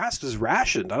 but gas is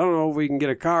rationed. I don't know if we can get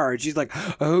a car. And she's like,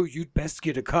 oh, you'd best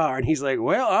get a car. And he's like,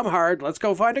 well, I'm hard. Let's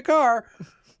go find a car.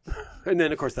 And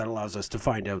then, of course, that allows us to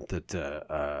find out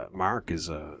that Mark is,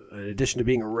 in addition to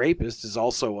being a rapist, is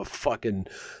also a fucking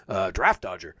draft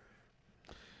dodger.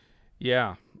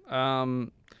 Yeah.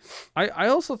 I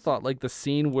also thought, like, the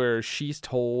scene where she's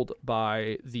told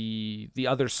by the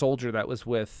other soldier that was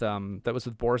with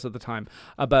Boris at the time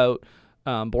about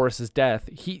Boris's death.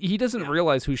 He doesn't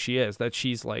realize who she is, that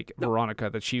she's like Veronika,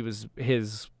 that she was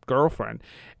his girlfriend.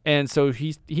 And so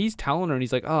he's telling her, and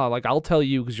he's like, oh, like, I'll tell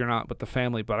you because you're not with the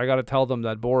family, but I got to tell them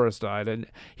that Boris died. And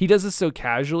he does this so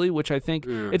casually, which I think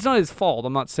it's not his fault.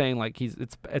 I'm not saying like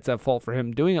it's a fault for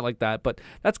him doing it like that, but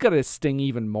that's got to sting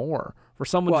even more for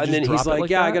someone to just and then drop he's it like,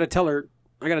 like yeah, that. I got to tell her,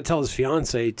 I got to tell his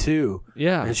fiance too.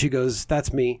 Yeah. And she goes,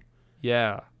 that's me.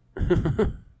 Yeah.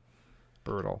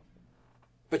 Brutal.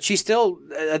 But she's still,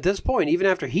 at this point, even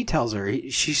after he tells her,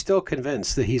 she's still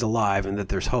convinced that he's alive and that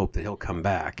there's hope that he'll come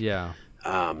back. Yeah.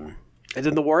 And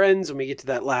then the war ends and we get to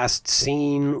that last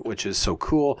scene, which is so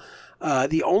cool.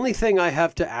 The only thing I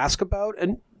have to ask about,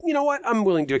 and you know what? I'm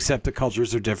willing to accept that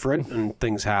cultures are different and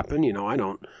things happen. You know, I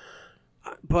don't.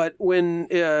 But when,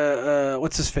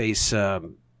 what's his face?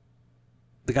 The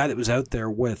guy that was out there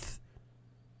with...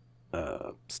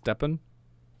 Stepan,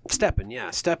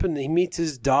 yeah. Stepan, he meets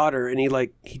his daughter and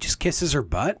he just kisses her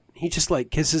butt. He just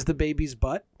like kisses the baby's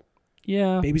butt.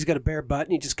 Yeah. Baby's got a bare butt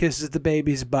and he just kisses the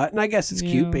baby's butt. And I guess it's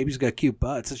cute. Baby's got cute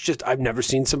butts. It's just, I've never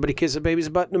seen somebody kiss a baby's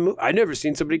butt in a movie. I've never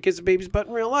seen somebody kiss a baby's butt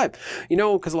in real life. You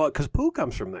know, because poo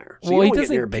comes from there. So well, you don't get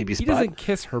near a baby's butt. He doesn't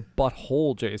kiss her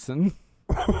butthole, Jason.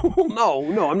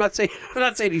 No, I'm not saying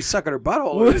he's sucking her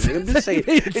butthole or anything. I'm just saying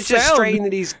it's just strange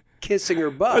that he's kissing her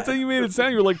butt. That's how you made it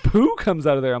sound. You're like, poo comes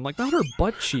out of there. I'm like, not her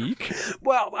butt cheek.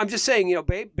 Well, I'm just saying, you know,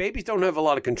 babies don't have a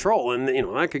lot of control, and you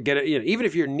know, I could get it. You know, even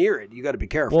if you're near it, you got to be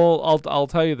careful. Well, I'll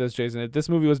tell you this, Jason. If this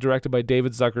movie was directed by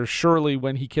David Zucker, surely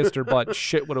when he kissed her butt,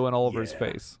 shit would have went all over his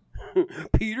face.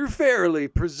 Peter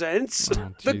Farrelly presents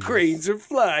The Cranes Are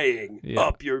Flying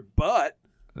Up Your Butt.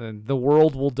 And the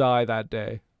world will die that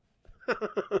day.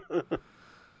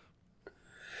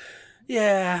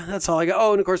 Yeah, that's all I got.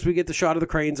 Oh, and of course we get the shot of the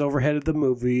cranes overhead of the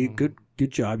movie. Good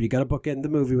job. You got to bookend the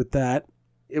movie with that.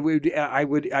 It would.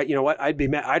 You know what? I'd be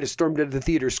mad. I'd have stormed into the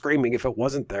theater screaming if it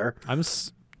wasn't there.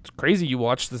 It's crazy you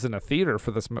watched this in a theater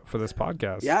for this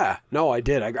podcast. Yeah. No, I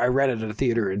did. I read it at a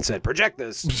theater and said, "Project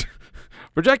this."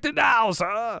 Project it now,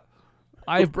 sir.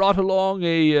 I've brought along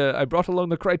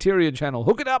the Criterion channel.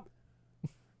 Hook it up.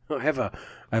 I have a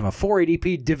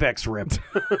 480p DivX rip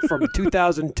from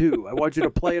 2002. I want you to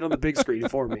play it on the big screen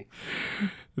for me.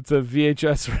 It's a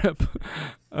VHS rip.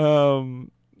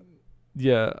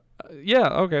 Yeah.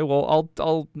 Okay. Well,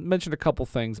 I'll mention a couple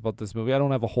things about this movie. I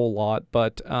don't have a whole lot,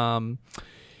 but one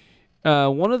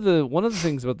of the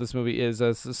things about this movie is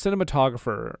as a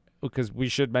cinematographer, because we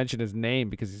should mention his name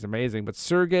because he's amazing. But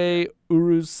Sergei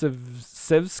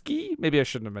Urusevsky. Maybe I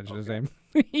shouldn't have mentioned his name.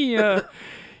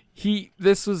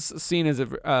 This was seen as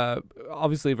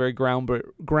obviously a very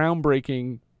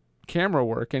groundbreaking camera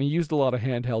work, and he used a lot of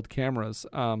handheld cameras.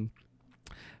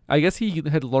 I guess he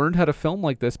had learned how to film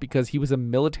like this because he was a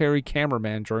military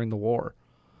cameraman during the war.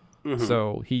 Mm-hmm.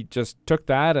 So he just took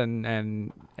that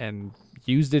and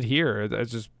used it here. It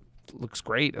just looks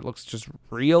great. It looks just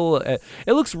real. It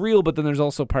looks real, but then there's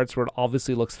also parts where it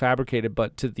obviously looks fabricated,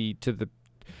 but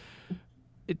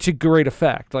to great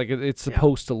effect. Like it's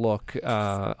supposed to look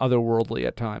otherworldly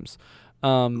at times.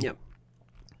 And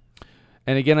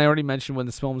again, I already mentioned when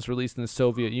this film was released in the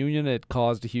Soviet Union, it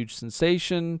caused a huge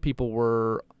sensation. People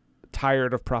were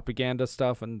tired of propaganda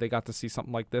stuff, and they got to see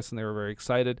something like this, and they were very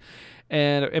excited.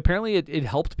 And apparently it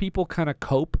helped people kind of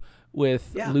cope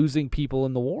with losing people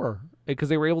in the war, because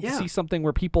they were able to see something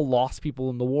where people lost people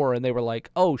in the war, and they were like,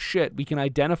 oh shit, we can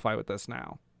identify with this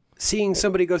now. Seeing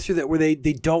somebody go through that where they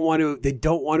don't want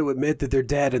to admit that they're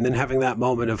dead, and then having that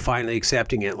moment of finally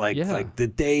accepting it, like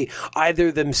that they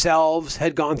either themselves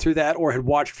had gone through that or had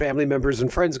watched family members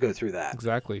and friends go through that.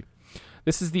 Exactly.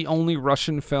 This is the only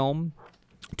Russian film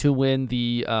to win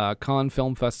the Cannes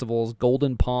Film Festival's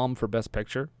Golden Palm for Best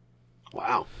Picture.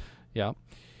 Wow. Yeah.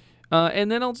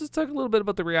 And then I'll just talk a little bit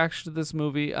about the reaction to this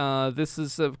movie. This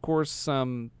is, of course,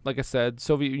 like I said,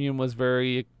 Soviet Union was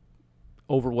very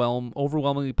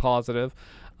overwhelmingly positive.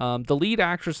 The lead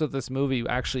actress of this movie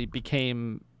actually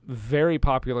became very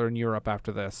popular in Europe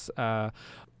after this.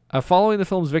 Following the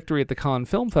film's victory at the Cannes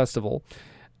Film Festival,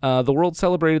 The world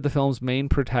celebrated the film's main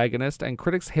protagonist, and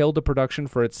critics hailed the production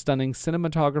for its stunning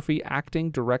cinematography, acting,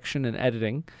 direction, and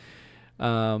editing.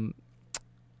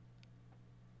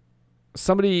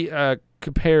 Somebody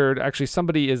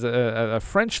is a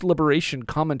French liberation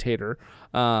commentator,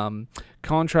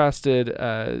 contrasted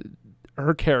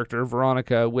her character,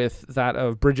 Veronika, with that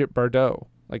of Brigitte Bardot,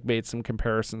 like made some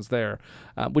comparisons there,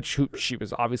 she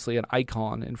was obviously an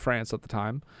icon in France at the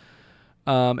time.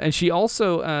 And she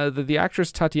also, the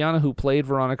actress Tatiana, who played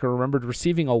Veronika, remembered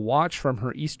receiving a watch from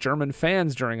her East German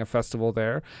fans during a festival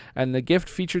there, and the gift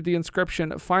featured the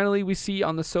inscription, "Finally, we see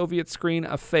on the Soviet screen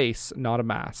a face, not a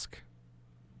mask."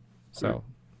 So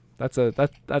that's a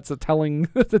telling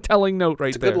that's a telling note right there.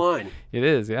 It's a good line. It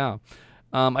is, yeah.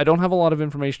 I don't have a lot of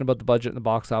information about the budget and the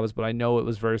box office, but I know it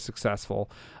was very successful.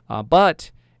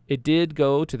 But it did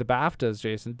go to the BAFTAs,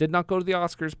 Jason. It did not go to the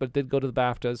Oscars, but it did go to the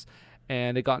BAFTAs.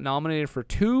 And it got nominated for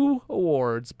 2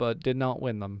 awards, but did not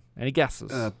win them. Any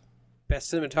guesses?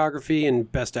 Best cinematography and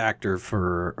best actress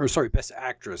for,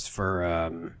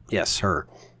 yes, her.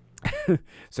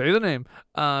 Say the name.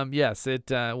 Yes,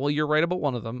 well, you're right about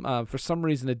one of them. For some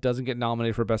reason, it doesn't get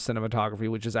nominated for best cinematography,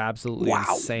 which is absolutely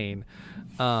insane.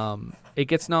 It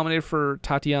gets nominated for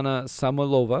Tatiana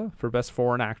Samoilova for best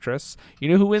foreign actress. You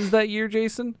know who wins that year,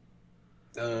 Jason?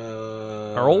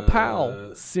 Our old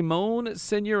pal, Simone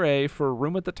Signoret, for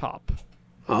Room at the Top.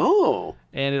 Oh.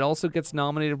 And it also gets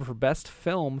nominated for best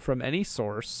film from any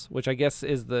source, which I guess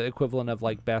is the equivalent of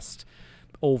like best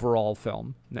overall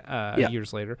film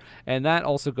years later. And that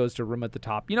also goes to Room at the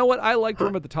Top. You know what? I liked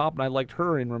Room at the Top, and I liked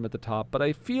her in Room at the Top, but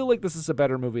I feel like this is a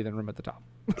better movie than Room at the Top.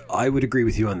 I would agree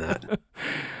with you on that.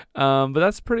 But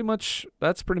that's pretty much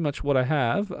what I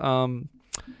have.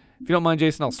 If you don't mind,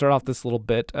 Jason, I'll start off this little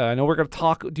bit. I know we're going to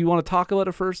talk. Do you want to talk about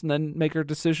it first and then make our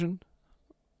decision?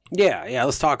 Yeah.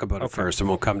 Let's talk about it first, and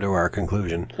we'll come to our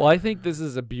conclusion. Well, I think this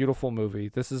is a beautiful movie.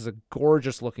 This is a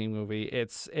gorgeous-looking movie.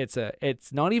 It's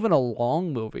not even a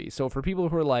long movie. So for people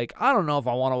who are like, I don't know if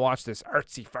I want to watch this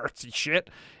artsy-fartsy shit,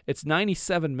 it's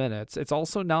 97 minutes. It's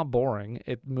also not boring.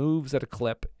 It moves at a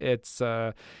clip. It's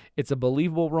a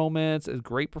believable romance. It's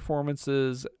great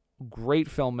performances, great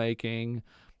filmmaking,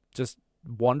 just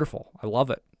wonderful. I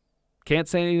love it. Can't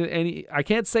say I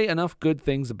can't say enough good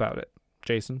things about it,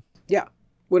 Jason. Yeah.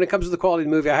 When it comes to the quality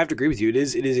of the movie, I have to agree with you. It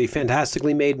is a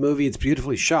fantastically made movie. It's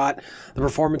beautifully shot. The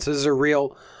performances are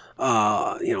real.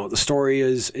 The story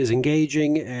is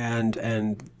engaging, and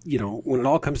when it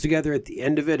all comes together at the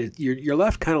end of it, you're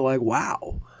left kind of like,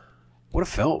 wow, what a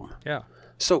film. Yeah.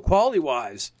 So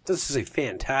quality-wise, this is a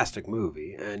fantastic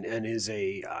movie, and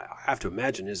I have to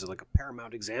imagine, is like a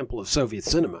paramount example of Soviet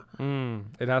cinema.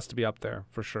 It has to be up there,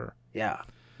 for sure. Yeah.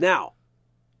 Now,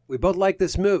 we both like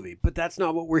this movie, but that's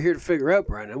not what we're here to figure out,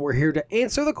 Brendan. We're here to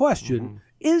answer the question,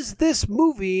 is this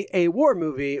movie a war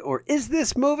movie, or is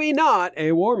this movie not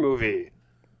a war movie?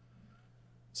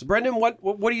 So, Brendan, what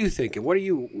are you thinking? What are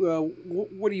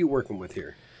you working with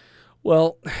here?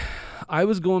 Well, I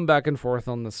was going back and forth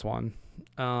on this one.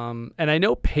 And I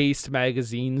know Paste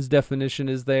Magazine's definition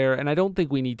is there, and I don't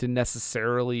think we need to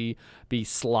necessarily be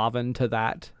sloven to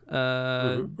that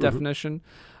definition.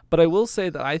 But I will say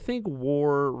that I think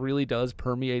war really does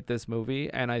permeate this movie,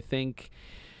 and I think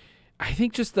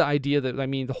just the idea that,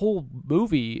 the whole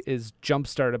movie is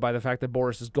jump-started by the fact that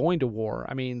Boris is going to war.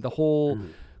 The whole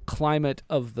climate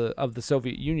of the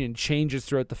Soviet Union changes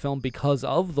throughout the film because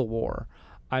of the war.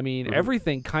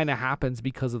 Everything kind of happens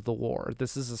because of the war.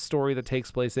 This is a story that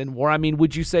takes place in war.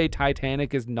 Would you say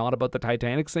Titanic is not about the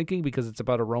Titanic sinking because it's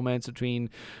about a romance between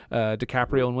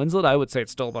DiCaprio and Winslet? I would say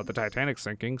it's still about the Titanic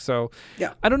sinking. So,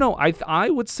 yeah. I don't know. I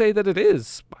would say that it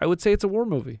is. I would say it's a war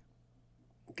movie.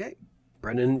 Okay.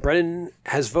 Brennan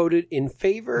has voted in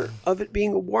favor of it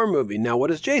being a war movie. Now, what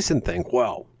does Jason think?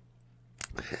 Well,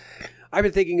 I've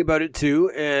been thinking about it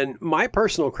too, and my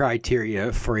personal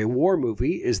criteria for a war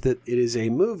movie is that it is a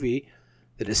movie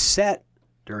that is set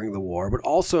during the war, but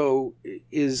also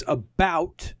is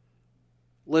about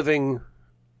living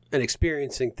and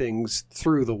experiencing things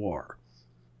through the war.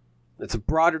 It's a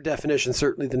broader definition,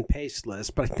 certainly, than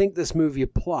Pasteless, but I think this movie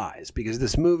applies because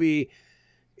this movie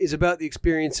is about the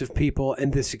experience of people,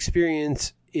 and this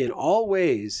experience, in all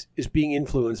ways, is being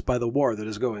influenced by the war that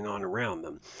is going on around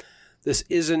them. This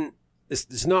is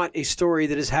not a story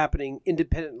that is happening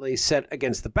independently set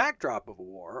against the backdrop of a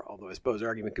war, although I suppose an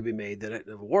argument could be made that if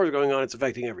a war is going on, it's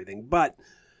affecting everything. But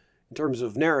in terms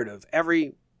of narrative,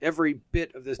 every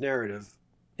bit of this narrative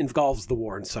involves the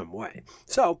war in some way.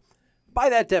 So, by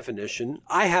that definition,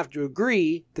 I have to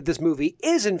agree that this movie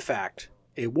is, in fact,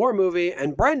 a war movie.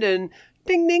 And Brendan,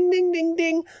 ding, ding, ding, ding,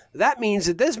 ding, that means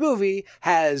that this movie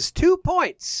has 2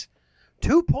 points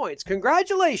 2 points.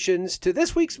 Congratulations to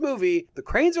this week's movie, The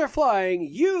Cranes Are Flying.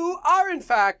 You are, in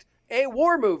fact, a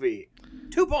war movie.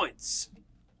 2 points.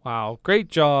 Wow, great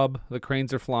job. The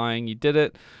Cranes Are Flying. You did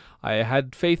it. I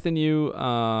had faith in you,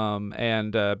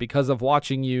 and because of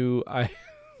watching you, I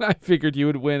figured you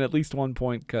would win at least 1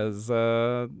 point because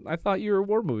I thought you were a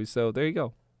war movie, so there you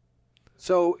go.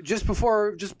 So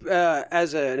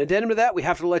as an addendum to that, we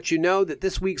have to let you know that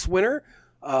this week's winner,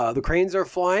 The Cranes Are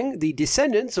Flying, the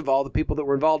descendants of all the people that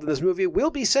were involved in this movie,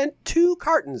 will be sent 2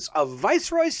 cartons of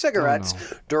Viceroy cigarettes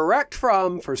direct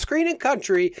from For Screen and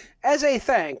Country as a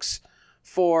thanks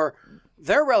for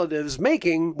their relatives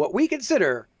making what we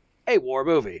consider a war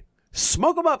movie.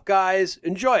 Smoke them up, guys.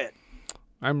 Enjoy it.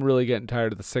 I'm really getting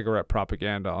tired of the cigarette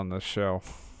propaganda on this show.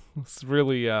 It's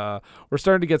really, we're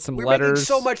starting to get some letters. We're making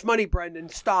so much money, Brendan.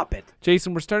 Stop it.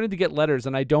 Jason, we're starting to get letters,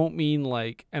 and I don't mean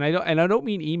and I don't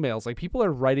mean emails. Like, people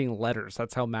are writing letters.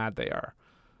 That's how mad they are.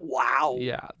 Wow.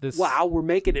 Yeah. Wow, we're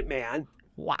making it, man.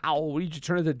 Wow. Did you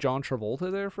turn into John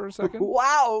Travolta there for a second?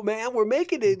 Wow, man, we're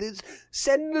making it. It's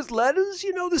sending us letters,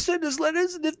 they send us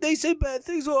letters, and if they say bad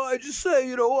things, I just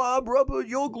say, I'm rubber,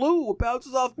 you're glue. What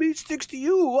bounces off me sticks to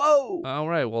you. Whoa. All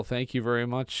right, well, thank you very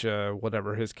much,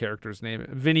 whatever his character's name is.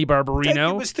 Vinny Barbarino. Thank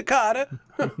you, Mr. Carter.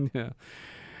 Yeah.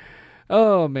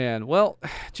 Oh, man. Well,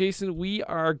 Jason, we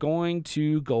are going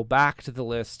to go back to the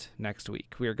list next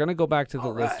week. We are going to go back to the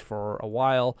list for a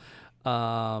while.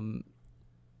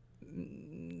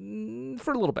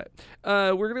 For a little bit.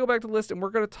 We're going to go back to the list, and we're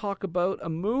going to talk about a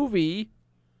movie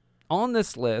on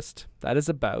this list that is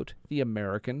about the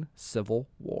American Civil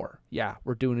War. Yeah,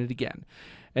 we're doing it again.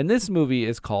 And this movie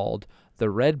is called The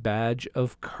Red Badge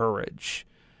of Courage.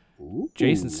 Ooh.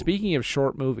 Jason, speaking of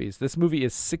short movies, this movie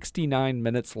is 69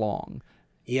 minutes long.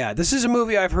 Yeah, this is a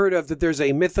movie I've heard of that there's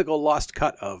a mythical lost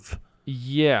cut of.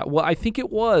 Yeah, well, I think there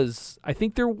was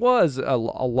a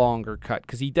longer cut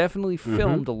because he definitely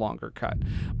filmed a longer cut,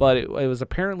 but it was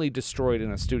apparently destroyed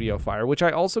in a studio fire, which I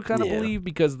also kind of believe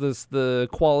because the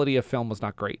quality of film was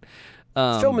not great.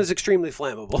 Film is extremely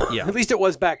flammable. Yeah. At least it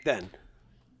was back then.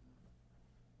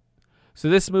 So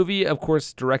this movie, of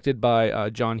course, directed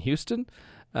by John Huston,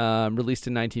 released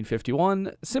in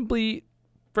 1951, simply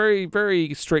very,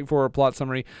 very straightforward plot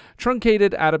summary.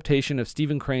 Truncated adaptation of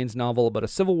Stephen Crane's novel about a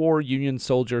Civil War Union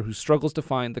soldier who struggles to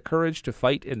find the courage to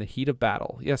fight in the heat of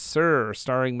battle. Yes, sir.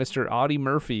 Starring Mr. Audie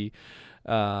Murphy.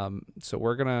 So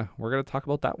we're gonna talk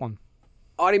about that one.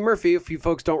 Audie Murphy, if you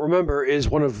folks don't remember, is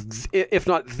one of, if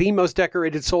not the most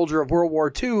decorated soldier of World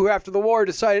War II, who after the war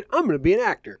decided, I'm going to be an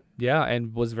actor. Yeah,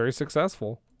 and was very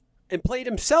successful. And played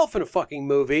himself in a fucking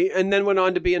movie, and then went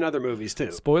on to be in other movies,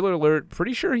 too. Spoiler alert,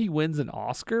 pretty sure he wins an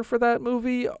Oscar for that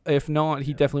movie. If not,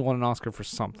 he definitely won an Oscar for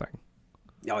something.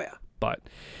 Oh, yeah. But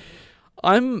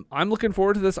I'm looking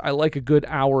forward to this. I like a good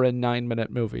hour and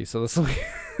 9-minute movie, so this will be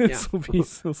Can't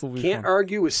fun.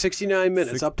 Argue with 69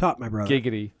 minutes up top, my brother.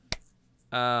 Giggity.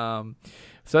 So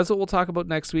that's what we'll talk about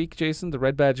next week, Jason, the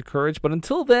Red Badge of Courage. But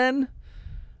until then,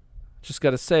 just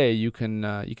got to say, you can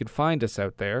find us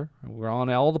out there. We're on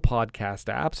all the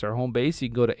podcast apps. Our home base, you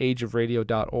can go to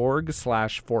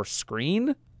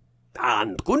ageofradio.org/forscreen.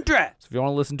 And country. So if you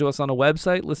want to listen to us on a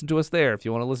website, listen to us there. If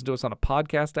you want to listen to us on a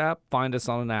podcast app, find us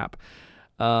on an app.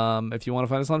 If you want to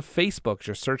find us on Facebook,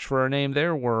 just search for our name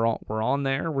there. We're on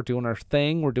there. We're doing our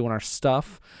thing. We're doing our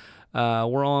stuff.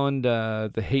 We're on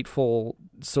the hateful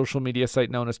social media site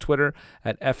known as Twitter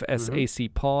at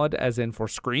FSAC Pod, as in for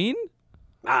screen.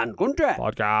 And country.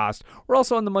 Podcast. We're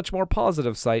also on the much more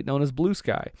positive site known as Blue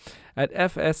Sky at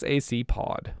FSAC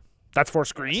Pod. That's for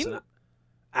screen.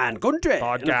 And country.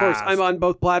 Podcast. And of course, I'm on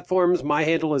both platforms. My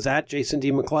handle is at Jason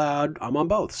D. McLeod. I'm on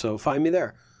both, so find me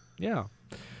there. Yeah.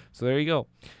 So there you go.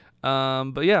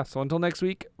 But yeah, so until next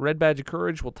week, Red Badge of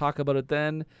Courage. We'll talk about it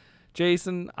then.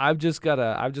 Jason, I've just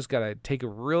gotta take a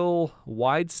real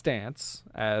wide stance,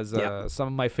 as some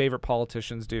of my favorite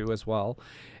politicians do as well,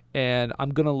 and I'm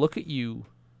gonna look at you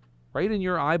right in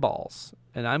your eyeballs,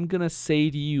 and I'm gonna say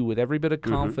to you with every bit of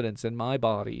confidence in my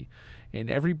body, and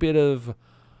every bit of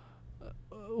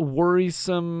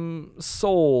worrisome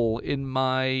soul in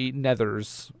my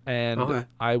nethers, and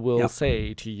I will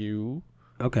say to you,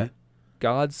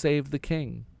 God save the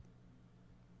king.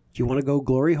 You want to go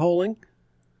glory holing?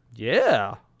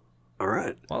 Yeah. All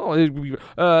right. Well,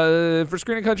 for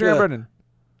Screen and Country, I'm Brendan.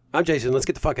 I'm Jason. Let's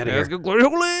get the fuck out of here. Let's go glory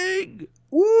holing.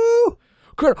 Woo!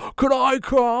 Could I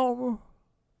come?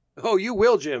 Oh, you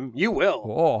will, Jim. You will.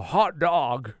 Oh, hot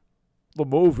dog. The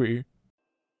movie.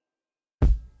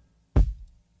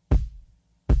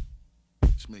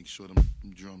 Just make sure them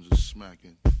drums are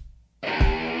smacking.